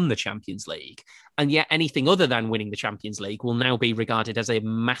never won the Champions League, and yet anything other than winning the Champions League will now be regarded as a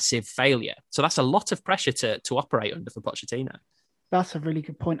massive failure. So that's a lot of pressure to operate under for Pochettino. That's a really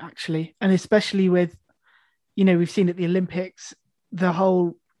good point, actually. And especially with, you know, we've seen at the Olympics, the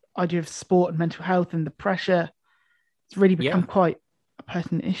whole idea of sport and mental health and the pressure, it's really become quite a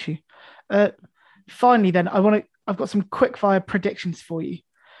pertinent issue. Finally, then, I've got some quick fire predictions for you.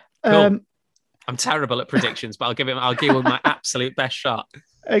 Cool. I'm terrible at predictions, but I'll give them my absolute best shot.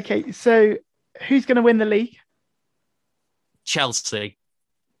 Okay, so who's going to win the league? Chelsea.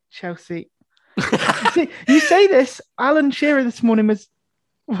 See, you say this. Alan Shearer this morning was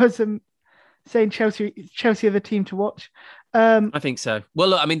saying Chelsea are the team to watch. I think so. Well,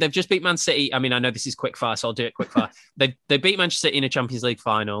 look, I mean, they've just beat Man City. I mean, I know this is quick fire, so I'll do it quick fire. They beat Manchester City in a Champions League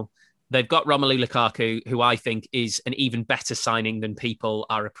final. They've got Romelu Lukaku, who I think is an even better signing than people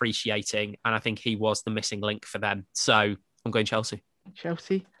are appreciating, and I think he was the missing link for them. So I'm going Chelsea.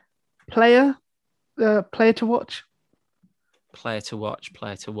 Player to watch. Player to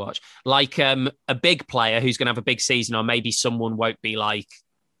watch. Like a big player who's going to have a big season, or maybe someone won't be like...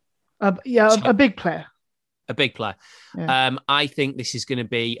 a big player. A big player. Yeah. I think this is going to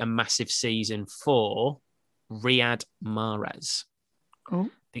be a massive season for Riyad Mahrez. Oh.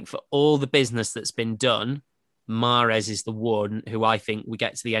 I think for all the business that's been done, Mahrez is the one who I think we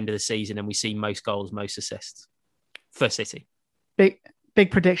get to the end of the season and we see most goals, most assists for City. Big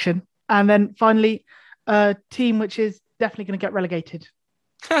prediction. And then finally, a team which is definitely going to get relegated.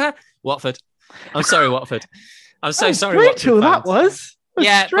 Watford. I'm sorry, Watford. I'm so sorry. Brutal Watford that fans. was.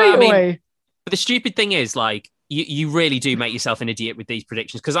 Yeah, Straight but I mean, away. But the stupid thing is, like, you really do make yourself an idiot with these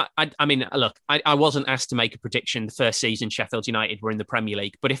predictions. Because I mean, look, I wasn't asked to make a prediction the first season Sheffield United were in the Premier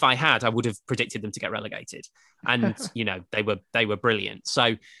League, but if I had, I would have predicted them to get relegated. And they were brilliant.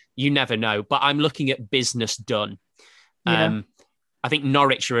 So you never know. But I'm looking at business done. Yeah. I think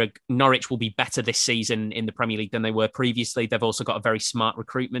Norwich will be better this season in the Premier League than they were previously. They've also got a very smart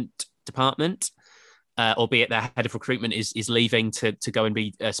recruitment department. Albeit their head of recruitment is leaving to go and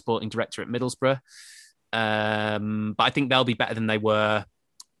be a sporting director at Middlesbrough. But I think they'll be better than they were.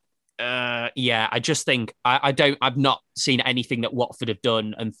 I just think I've not seen anything that Watford have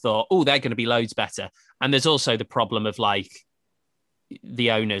done and thought, oh, they're going to be loads better. And there's also the problem of like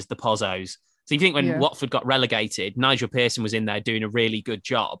the owners, the Pozzos. So you think when Watford got relegated, Nigel Pearson was in there doing a really good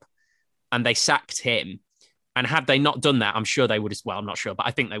job and they sacked him. And had they not done that, I'm sure they would have, well, I'm not sure, but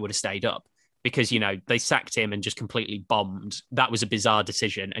I think they would have stayed up. Because, they sacked him and just completely bombed. That was a bizarre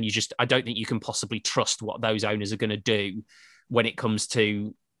decision. And I don't think you can possibly trust what those owners are going to do when it comes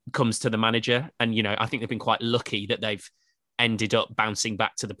to the manager. And, I think they've been quite lucky that they've ended up bouncing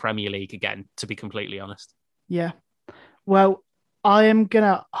back to the Premier League again, to be completely honest. Yeah. Well, I am going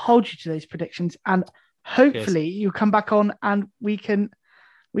to hold you to those predictions and hopefully you'll come back on and we can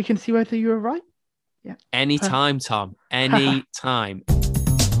see whether you were right. Yeah. Anytime, Tom. Anytime.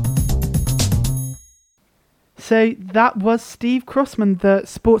 So that was Steve Crossman, the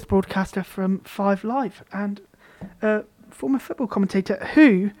sports broadcaster from 5 Live and former football commentator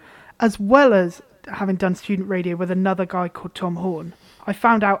who, as well as having done student radio with another guy called Tom Horn, I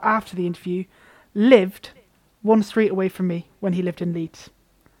found out after the interview, lived one street away from me when he lived in Leeds.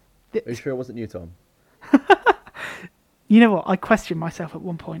 Are you sure it wasn't you, Tom? You know what? I questioned myself at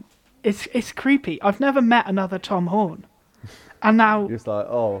one point. It's creepy. I've never met another Tom Horn. And now... You're just like,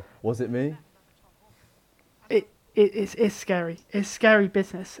 oh, was it me? It's scary. It's scary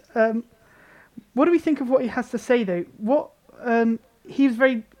business. What do we think of what he has to say, though? He was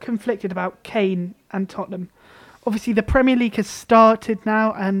very conflicted about Kane and Tottenham. Obviously, the Premier League has started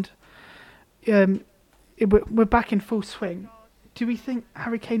now, and we're back in full swing. Do we think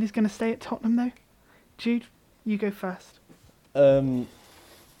Harry Kane is going to stay at Tottenham, though? Jude, you go first.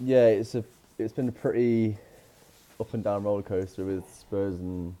 Yeah, it's been a pretty up and down roller coaster with Spurs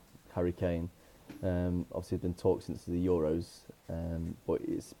and Harry Kane. Obviously, it's been talked since the Euros, but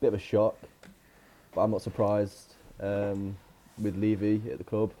it's a bit of a shock. But I'm not surprised with Levy at the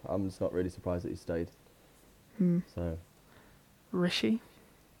club. I'm just not really surprised that he stayed. So, Rishi?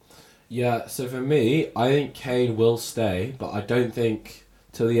 Yeah, so for me, I think Kane will stay, but I don't think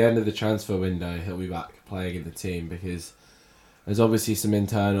till the end of the transfer window he'll be back playing in the team because there's obviously some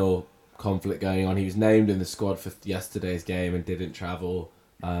internal conflict going on. He was named in the squad for yesterday's game and didn't travel.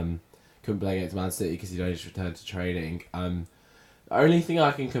 Couldn't play against Man City because he'd only just returned to training. The only thing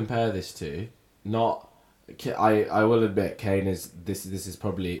I can compare this to, I will admit Kane is this is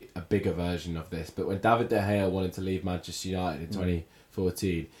probably a bigger version of this, but when David De Gea wanted to leave Manchester United in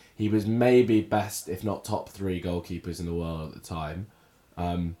 2014, he was maybe best, if not top 3 goalkeepers in the world at the time.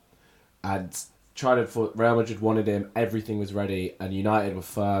 And Real Madrid wanted him, everything was ready, and United were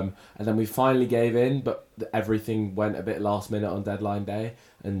firm. And then we finally gave in, but everything went a bit last minute on deadline day,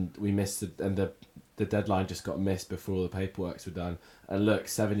 and we missed it, and the deadline just got missed before all the paperwork were done. And look,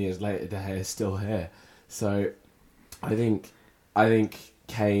 7 years later, De Gea is still here. So I think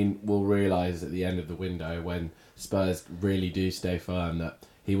Kane will realise at the end of the window when Spurs really do stay firm that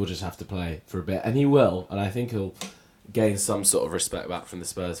he will just have to play for a bit, and he will, and I think he'll gain some sort of respect back from the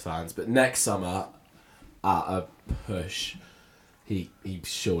Spurs fans. But next summer, at a push, he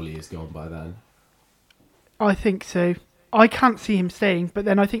surely is gone by then. I think so. I can't see him staying, but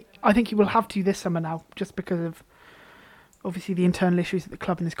then I think he will have to this summer now, just because of obviously the internal issues at the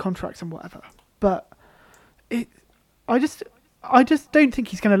club and his contracts and whatever. But I just don't think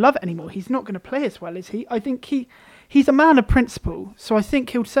he's going to love it anymore. He's not going to play as well, is he? I think he's a man of principle, so I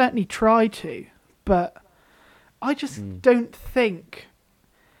think he'll certainly try to, but I just don't think,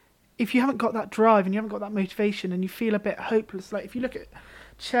 if you haven't got that drive and you haven't got that motivation and you feel a bit hopeless, like if you look at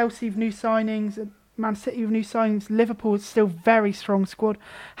Chelsea with new signings and Man City with new signings, Liverpool is still very strong squad.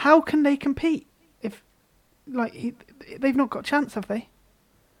 How can they compete if, they've not got a chance, have they?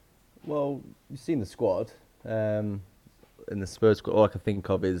 Well, you've seen the squad. In the Spurs squad, all I can think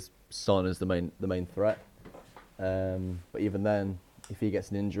of is Son as the main threat. But even then, if he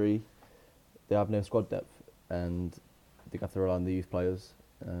gets an injury, they have no squad depth. And they have to rely on the youth players.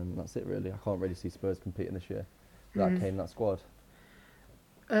 That's it, really. I can't really see Spurs competing this year without Kane in that squad.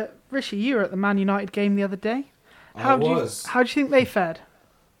 Rishi, you were at the Man United game the other day. I was. How do you think they fared?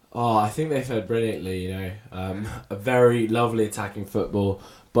 Oh, I think they played brilliantly, you know. A very lovely attacking football.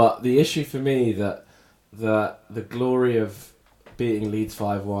 But the issue for me that the glory of beating Leeds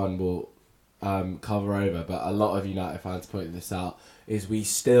 5-1 will cover over, but a lot of United fans pointed this out, is we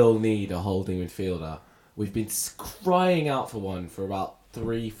still need a holding midfielder. We've been crying out for one for about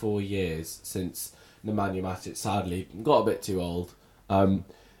 3-4 years since Nemanja Matic sadly got a bit too old.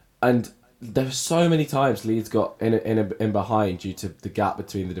 And there's so many times Leeds got in behind due to the gap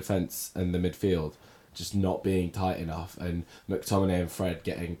between the defence and the midfield just not being tight enough, and McTominay and Fred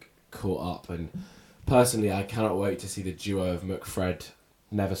getting caught up. And personally, I cannot wait to see the duo of McFred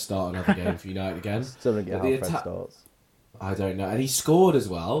never start another game for United again. Still don't get how Fred starts. I don't know, and he scored as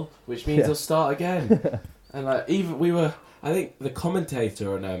well, which means he'll start again. And I think the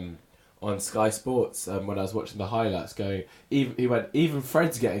commentator on Sky Sports when I was watching the highlights even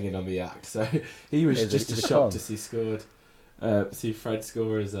Fred's getting in on the act, so he was just as shocked to see Fred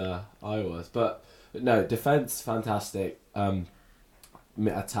score as I was. But no, defence fantastic,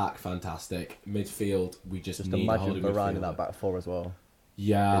 attack fantastic, midfield we just need a holding midfielder. Imagine Varane in that back four as well.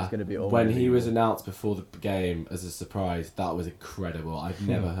 Yeah, it's going to be when he was announced before the game as a surprise, that was incredible. I've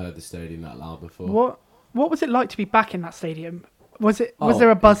never heard the stadium that loud before. What was it like to be back in that stadium? Was there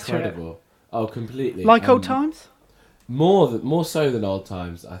a buzz incredible. To it? Oh, completely. Like old times? More so than old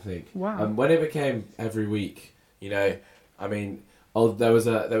times, I think. Wow. When it became every week, you know, I mean, there was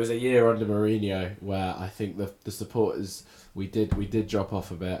a year under Mourinho where I think the supporters we did drop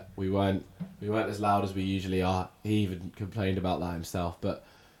off a bit. We weren't as loud as we usually are. He even complained about that himself. But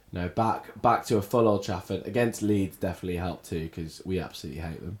no, back to a full Old Trafford against Leeds definitely helped too, because we absolutely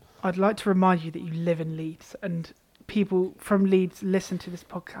hate them. I'd like to remind you that you live in Leeds and people from Leeds listen to this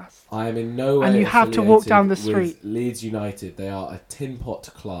podcast. I am in no way and you have to walk down the street. Leeds United, they are a tin pot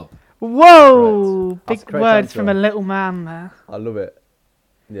club. Whoa! Big words from a little man there. I love it.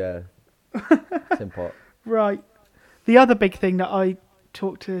 Yeah. Tin pot. Right. The other big thing that I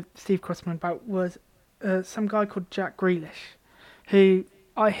talked to Steve Crossman about was some guy called Jack Grealish, who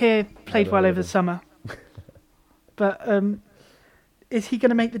I hear played well over the summer. But is he going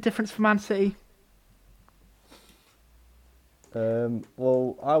to make the difference for Man City?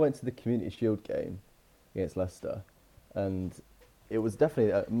 Well, I went to the Community Shield game against Leicester, and it was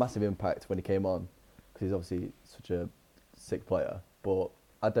definitely a massive impact when he came on, because he's obviously such a sick player. But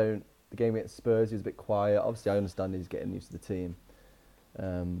the game against Spurs, he was a bit quiet. Obviously, I understand he's getting used to the team,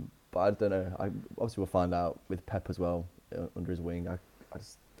 but I don't know. Obviously, we'll find out with Pep as well under his wing.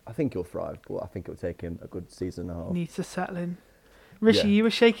 I think he'll thrive, but I think it'll take him a good season and a half. Needs to settle in. Rishi, you were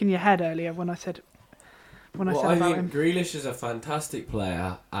shaking your head earlier when I said about him. I think Grealish is a fantastic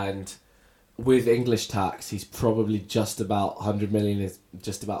player, and with English tax, he's probably just about 100 million is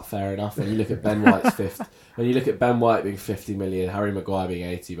just about fair enough. When you look at Ben White's when you look at Ben White being 50 million, Harry Maguire being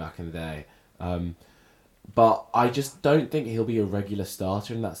 80 back in the day. But I just don't think he'll be a regular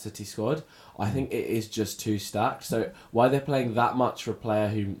starter in that City squad. I think it is just too stacked. So why they're playing that much for a player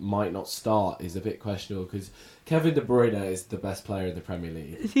who might not start is a bit questionable, because Kevin De Bruyne is the best player in the Premier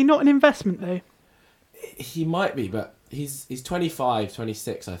League. Is he not an investment though? He might be, but he's 25,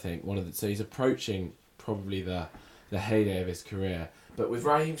 26, I think. So he's approaching probably the heyday of his career. But with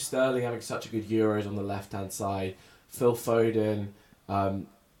Raheem Sterling having such a good Euros on the left-hand side, Phil Foden,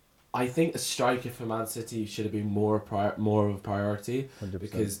 I think a striker for Man City should have been more of a priority, 100%.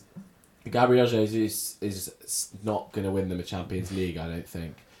 Because Gabriel Jesus is not going to win them a Champions League, I don't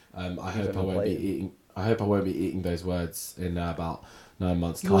think. I hope I won't be eating those words in about 9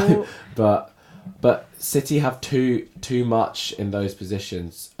 months' time. But City have too much in those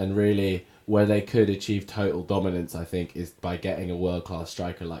positions, and really where they could achieve total dominance, I think, is by getting a world-class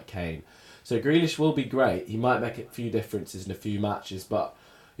striker like Kane. So Grealish will be great. He might make a few differences in a few matches, but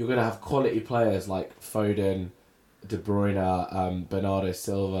you're going to have quality players like Foden, De Bruyne, Bernardo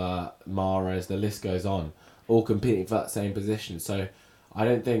Silva, Mahrez, the list goes on, all competing for that same position. So I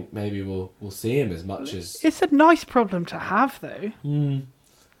don't think maybe we'll see him as much as... It's a nice problem to have, though.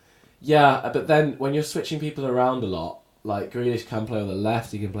 Yeah, but then when you're switching people around a lot, like Grealish can play on the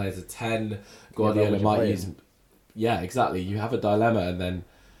left, he can play as a 10, Guardiola might use him. Yeah, exactly. You have a dilemma, and then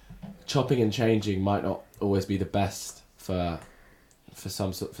chopping and changing might not always be the best for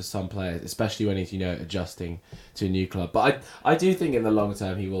some players, especially when he's adjusting to a new club. But I do think in the long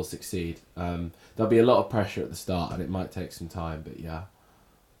term he will succeed. There'll be a lot of pressure at the start, and it might take some time. But yeah.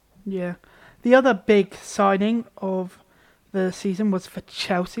 Yeah, the other big signing of the season was for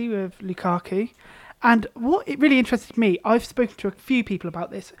Chelsea with Lukaku. And what it really interested me, I've spoken to a few people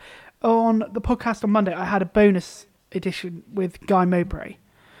about this. On the podcast on Monday, I had a bonus edition with Guy Mowbray,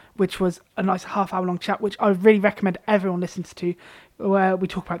 which was a nice half-hour-long chat, which I really recommend everyone listens to, where we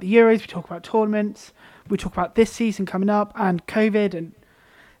talk about the Euros, we talk about tournaments, we talk about this season coming up and COVID, and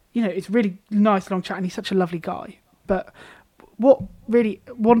it's really nice long chat, and he's such a lovely guy. But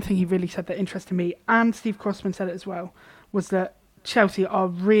one thing he really said that interested me, and Steve Crossman said it as well, was that Chelsea are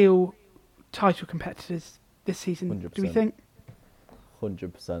real title competitors this season. 100%. Do we think?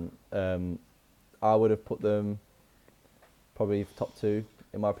 100%. I would have put them probably top 2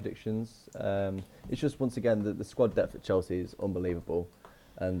 in my predictions. It's just, once again, the squad depth at Chelsea is unbelievable,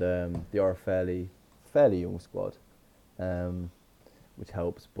 and they are a fairly young squad, which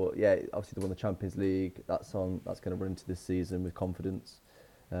helps. But yeah, obviously they won the Champions League. That's going to run into this season with confidence.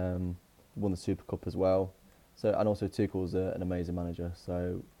 Won the Super Cup as well. So, and also Tuchel's an amazing manager.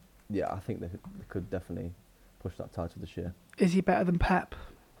 So yeah, I think they could definitely push that title this year. Is he better than Pep?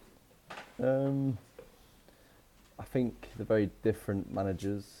 I think they're very different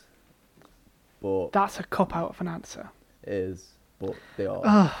managers, but That's a cop-out of an answer. it is. But they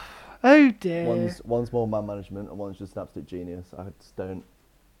are. Oh dear. One's more man management and one's just an absolute genius. I just don't.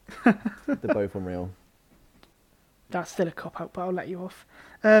 They're both unreal. That's still a cop-out, but I'll let you off.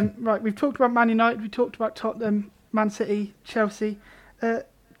 Right, we've talked about Man United, we talked about Tottenham, Man City, Chelsea.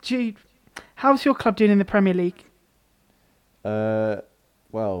 Jude, how's your club doing in the Premier League?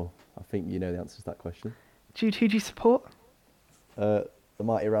 Well, I think you know the answer to that question. Jude, who do you support? The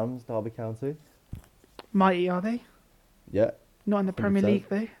mighty Rams, Derby County. Mighty, are they? Yeah, Not in the Premier 100%. League,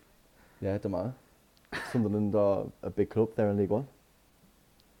 though. yeah, don't matter. Sunderland are a big club. They're in League One.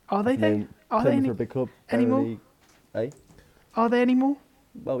 Are they, though? Are they Playing for a big club. They're in anymore? League. Eh? Are they anymore?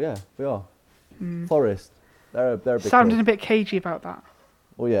 Well, yeah, we are. Forest. They're a big Sounding club. a bit cagey about that.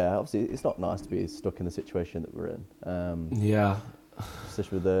 Well, yeah, obviously it's not nice to be stuck in the situation that we're in. Yeah.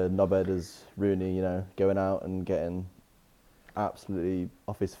 Especially with the knobheaders Rooney, going out and getting absolutely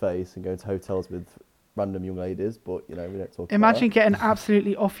off his face and going to hotels with random young ladies. But we don't talk. Imagine about getting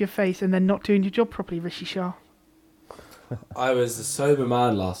absolutely off your face and then not doing your job properly, Rishi Shah. I was a sober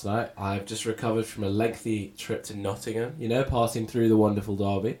man last night. I've just recovered from a lengthy trip to Nottingham, passing through the wonderful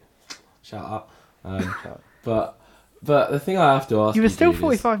Derby. Shout out. Shout. But the thing I have to ask You were still Jude,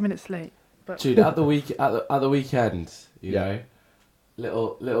 45 minutes late. But Jude, at the weekend, Yeah.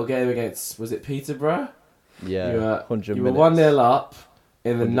 little game against, was it Peterborough? that. Yeah, You were 100 you were minutes. 1-0 up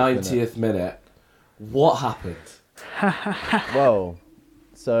in the 100th 90th minute. What happened? Well,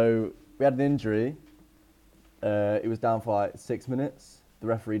 so we had an injury. It was down for like 6 minutes. The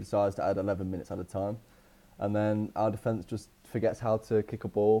referee decides to add 11 minutes at a time. And then our defence just forgets how to kick a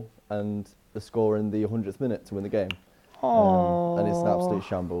ball and the score in the 100th minute to win the game. And it's an absolute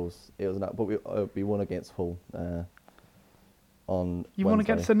shambles. It was but we won against Hull on you won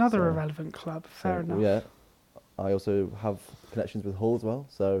Wednesday, against another so- irrelevant club. Fair so, enough. Yeah. I also have connections with Hull as well.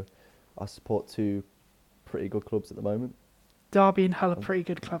 So I support 2 pretty good clubs at the moment. Derby and Hull are pretty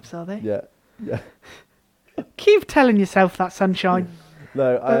good clubs, are they? Yeah. Yeah. Keep telling yourself that, sunshine.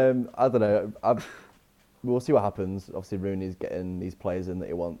 No, I don't know. We'll see what happens. Obviously, Rooney's getting these players in that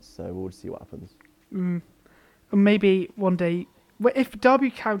he wants, so we'll see what happens. And maybe one day, if Derby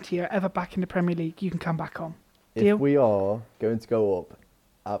County are ever back in the Premier League, you can come back on. Deal? If we are going to go up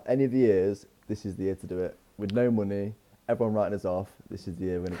out of any of the years, this is the year to do it. With no money, everyone writing us off, this is the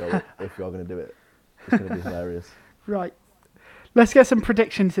year we're going to go up if we are going to do it. It's going to be hilarious. Right. Let's get some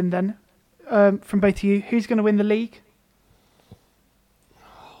predictions in then from both of you. Who's going to win the league?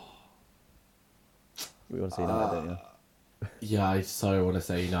 We want to see United, don't you? Yeah, I so want to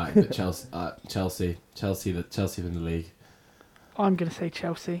say United, but Chelsea win the league. I'm going to say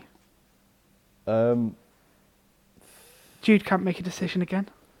Chelsea. Um, Jude can't make a decision again.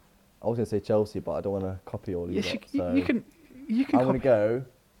 I was going to say Chelsea, but I don't want to copy all these. Yes, lot, you so can. You can. I'm going Copy. to go.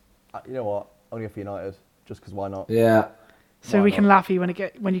 You know what? I'm going to go for United, just because why not? Yeah. So Why we can not? laugh at you when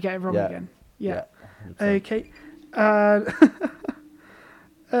you get it wrong Yeah. again. Yeah. 100%. Okay.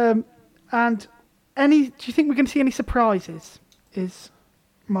 And do you think we're going to see any surprises? Is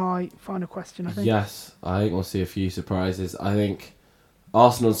my final question. I think. Yes, I think we'll see a few surprises. I think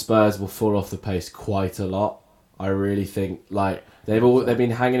Arsenal and Spurs will fall off the pace quite a lot. I really think they've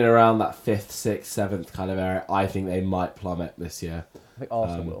been hanging around that 5th, 6th, 7th kind of area. I think they might plummet this year. I think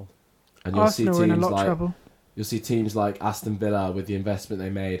Arsenal will. And you'll Arsenal see are in a teams lot of like trouble. you'll see teams like Aston Villa with the investment they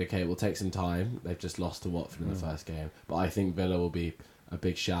made. Okay, it will take some time. They've just lost to Watford in the first game, but I think Villa will be a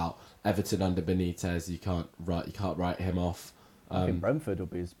big shout. Everton under Benitez, you can't write him off. I think Brentford will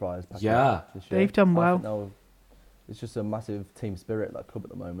be a surprise. Yeah. this year. They've done I think well. it's just a massive team spirit, that club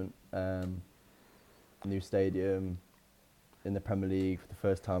at the moment. New stadium, in the Premier League for the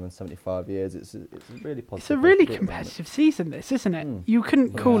first time in 75 years. It's really positive. It's a really competitive season, this, isn't it? You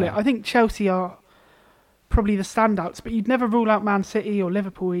couldn't call it. I think Chelsea are probably the standouts, but you'd never rule out Man City or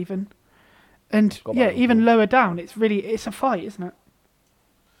Liverpool even. And even lower down, it's a fight, isn't it?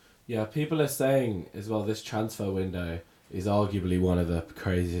 Yeah, people are saying as well this transfer window is arguably one of the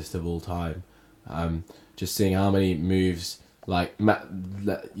craziest of all time. Just seeing how many moves, like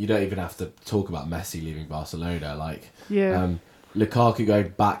you don't even have to talk about Messi leaving Barcelona. Lukaku going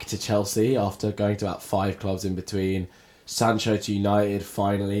back to Chelsea after going to about 5 clubs in between. Sancho to United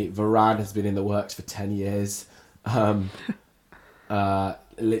finally. Varane has been in the works for 10 years.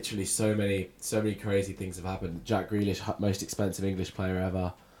 Literally so many crazy things have happened. Jack Grealish, most expensive English player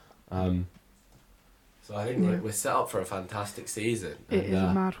ever. So I think we're set up for a fantastic season. It is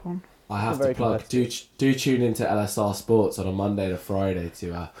a mad one. I have to plug. Do tune into LSR Sports on a Monday to Friday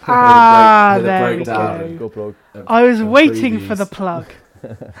to there we go. Go plug. I was waiting for the plug.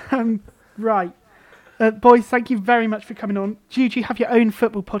 Right. Boys, thank you very much for coming on. Jude, you have your own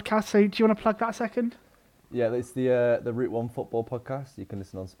football podcast, so do you want to plug that a second? Yeah, it's the Route 1 football podcast. You can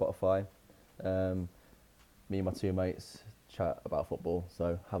listen on Spotify. Me and my 2 mates chat about football,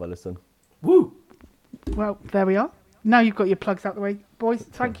 so have a listen. Woo! Well, there we are. Now you've got your plugs out the way. Boys,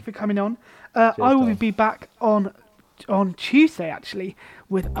 thank you for coming on. I will be back on Tuesday, actually,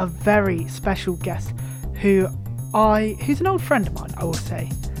 with a very special guest who's an old friend of mine, I will say.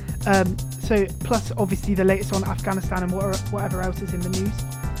 So plus, obviously, the latest on Afghanistan and whatever else is in the news.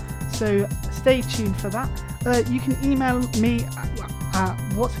 So stay tuned for that. You can email me at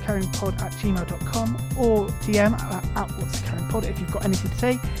whatsoccurringpod@gmail.com or DM at whatsoccurringpod if you've got anything to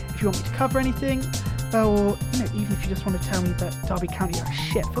say, if you want me to cover anything, or even if you just want to tell me that Derby County are a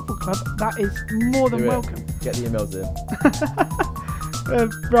shit football club, that is more than welcome. Get the emails in.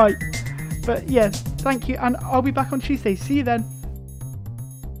 Right. But yes, thank you, and I'll be back on Tuesday. See you then.